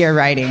 1st year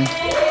riding.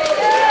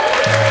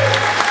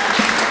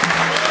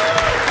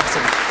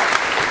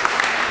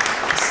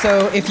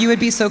 So if you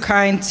would be so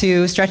kind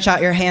to stretch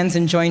out your hands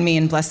and join me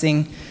in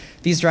blessing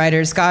these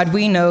riders. God,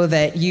 we know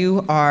that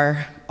you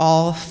are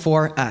all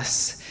for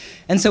us.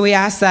 And so we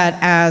ask that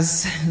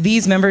as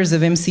these members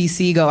of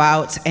MCC go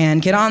out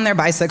and get on their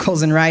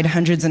bicycles and ride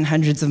hundreds and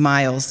hundreds of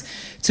miles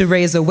to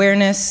raise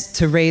awareness,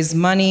 to raise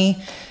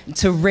money,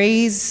 to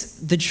raise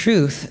the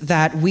truth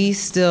that we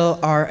still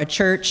are a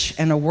church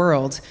and a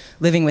world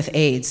living with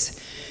AIDS.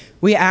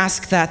 We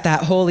ask that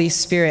that Holy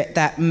Spirit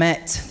that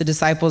met the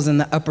disciples in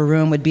the upper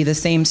room would be the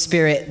same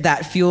Spirit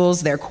that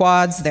fuels their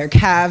quads, their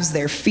calves,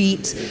 their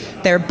feet,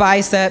 their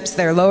biceps,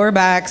 their lower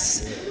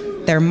backs,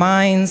 their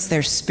minds,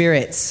 their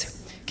spirits.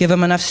 Give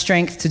them enough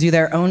strength to do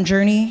their own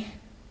journey,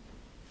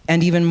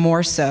 and even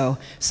more so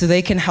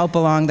they can help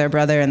along their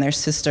brother and their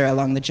sister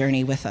along the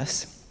journey with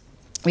us.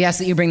 We ask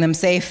that you bring them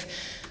safe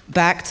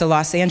back to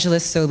Los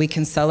Angeles so we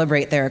can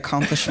celebrate their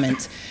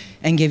accomplishment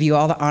and give you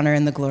all the honor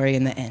and the glory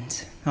in the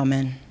end.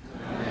 Amen.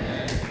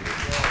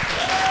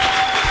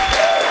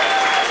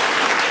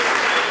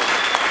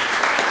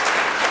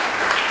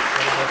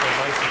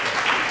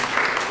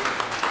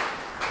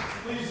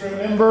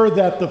 Remember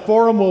that the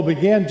forum will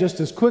begin just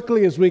as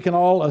quickly as we can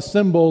all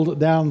assemble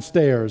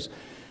downstairs.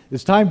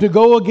 It's time to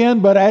go again,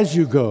 but as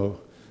you go,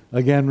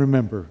 again,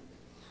 remember,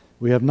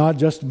 we have not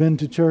just been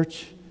to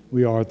church,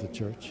 we are the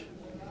church.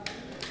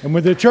 And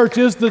when the church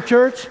is the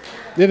church,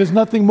 it is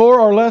nothing more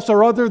or less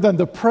or other than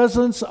the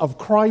presence of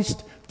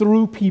Christ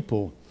through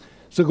people.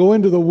 So go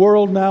into the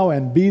world now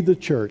and be the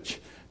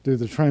church through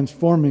the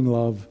transforming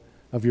love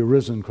of your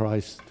risen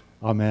Christ.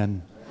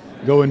 Amen.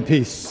 Go in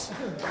peace.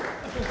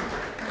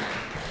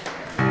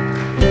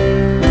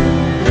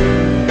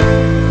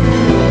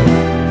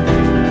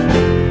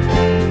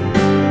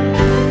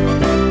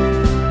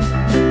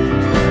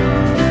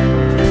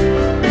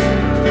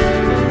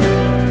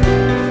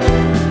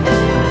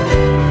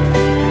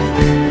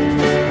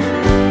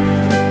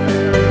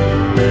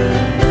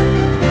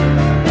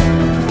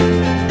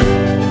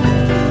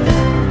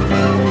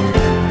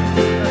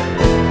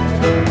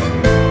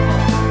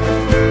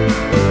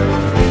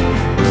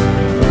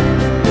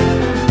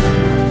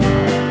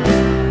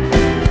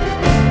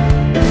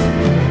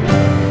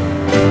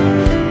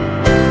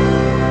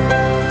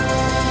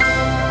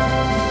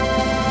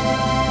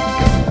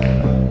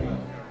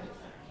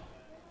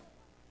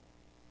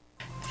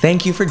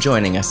 Thank you for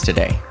joining us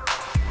today.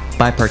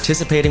 By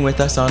participating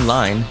with us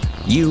online,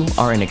 you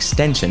are an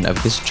extension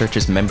of this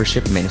church's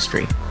membership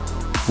ministry.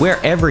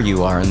 Wherever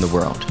you are in the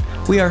world,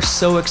 we are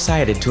so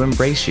excited to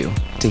embrace you,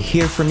 to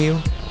hear from you,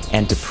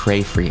 and to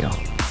pray for you.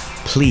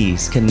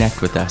 Please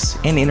connect with us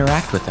and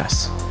interact with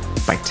us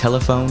by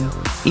telephone,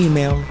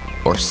 email,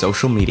 or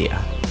social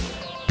media.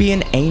 Be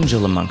an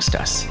angel amongst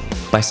us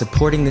by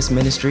supporting this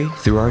ministry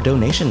through our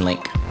donation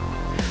link.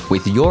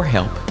 With your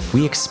help,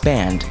 we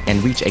expand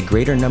and reach a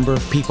greater number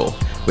of people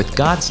with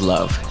God's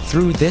love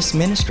through this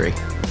ministry.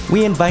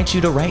 We invite you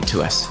to write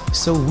to us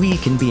so we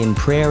can be in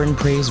prayer and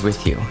praise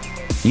with you.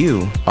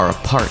 You are a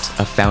part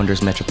of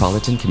Founders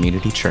Metropolitan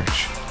Community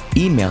Church.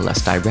 Email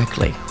us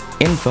directly,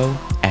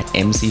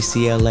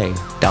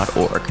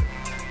 info@mccla.org.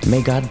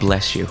 May God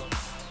bless you.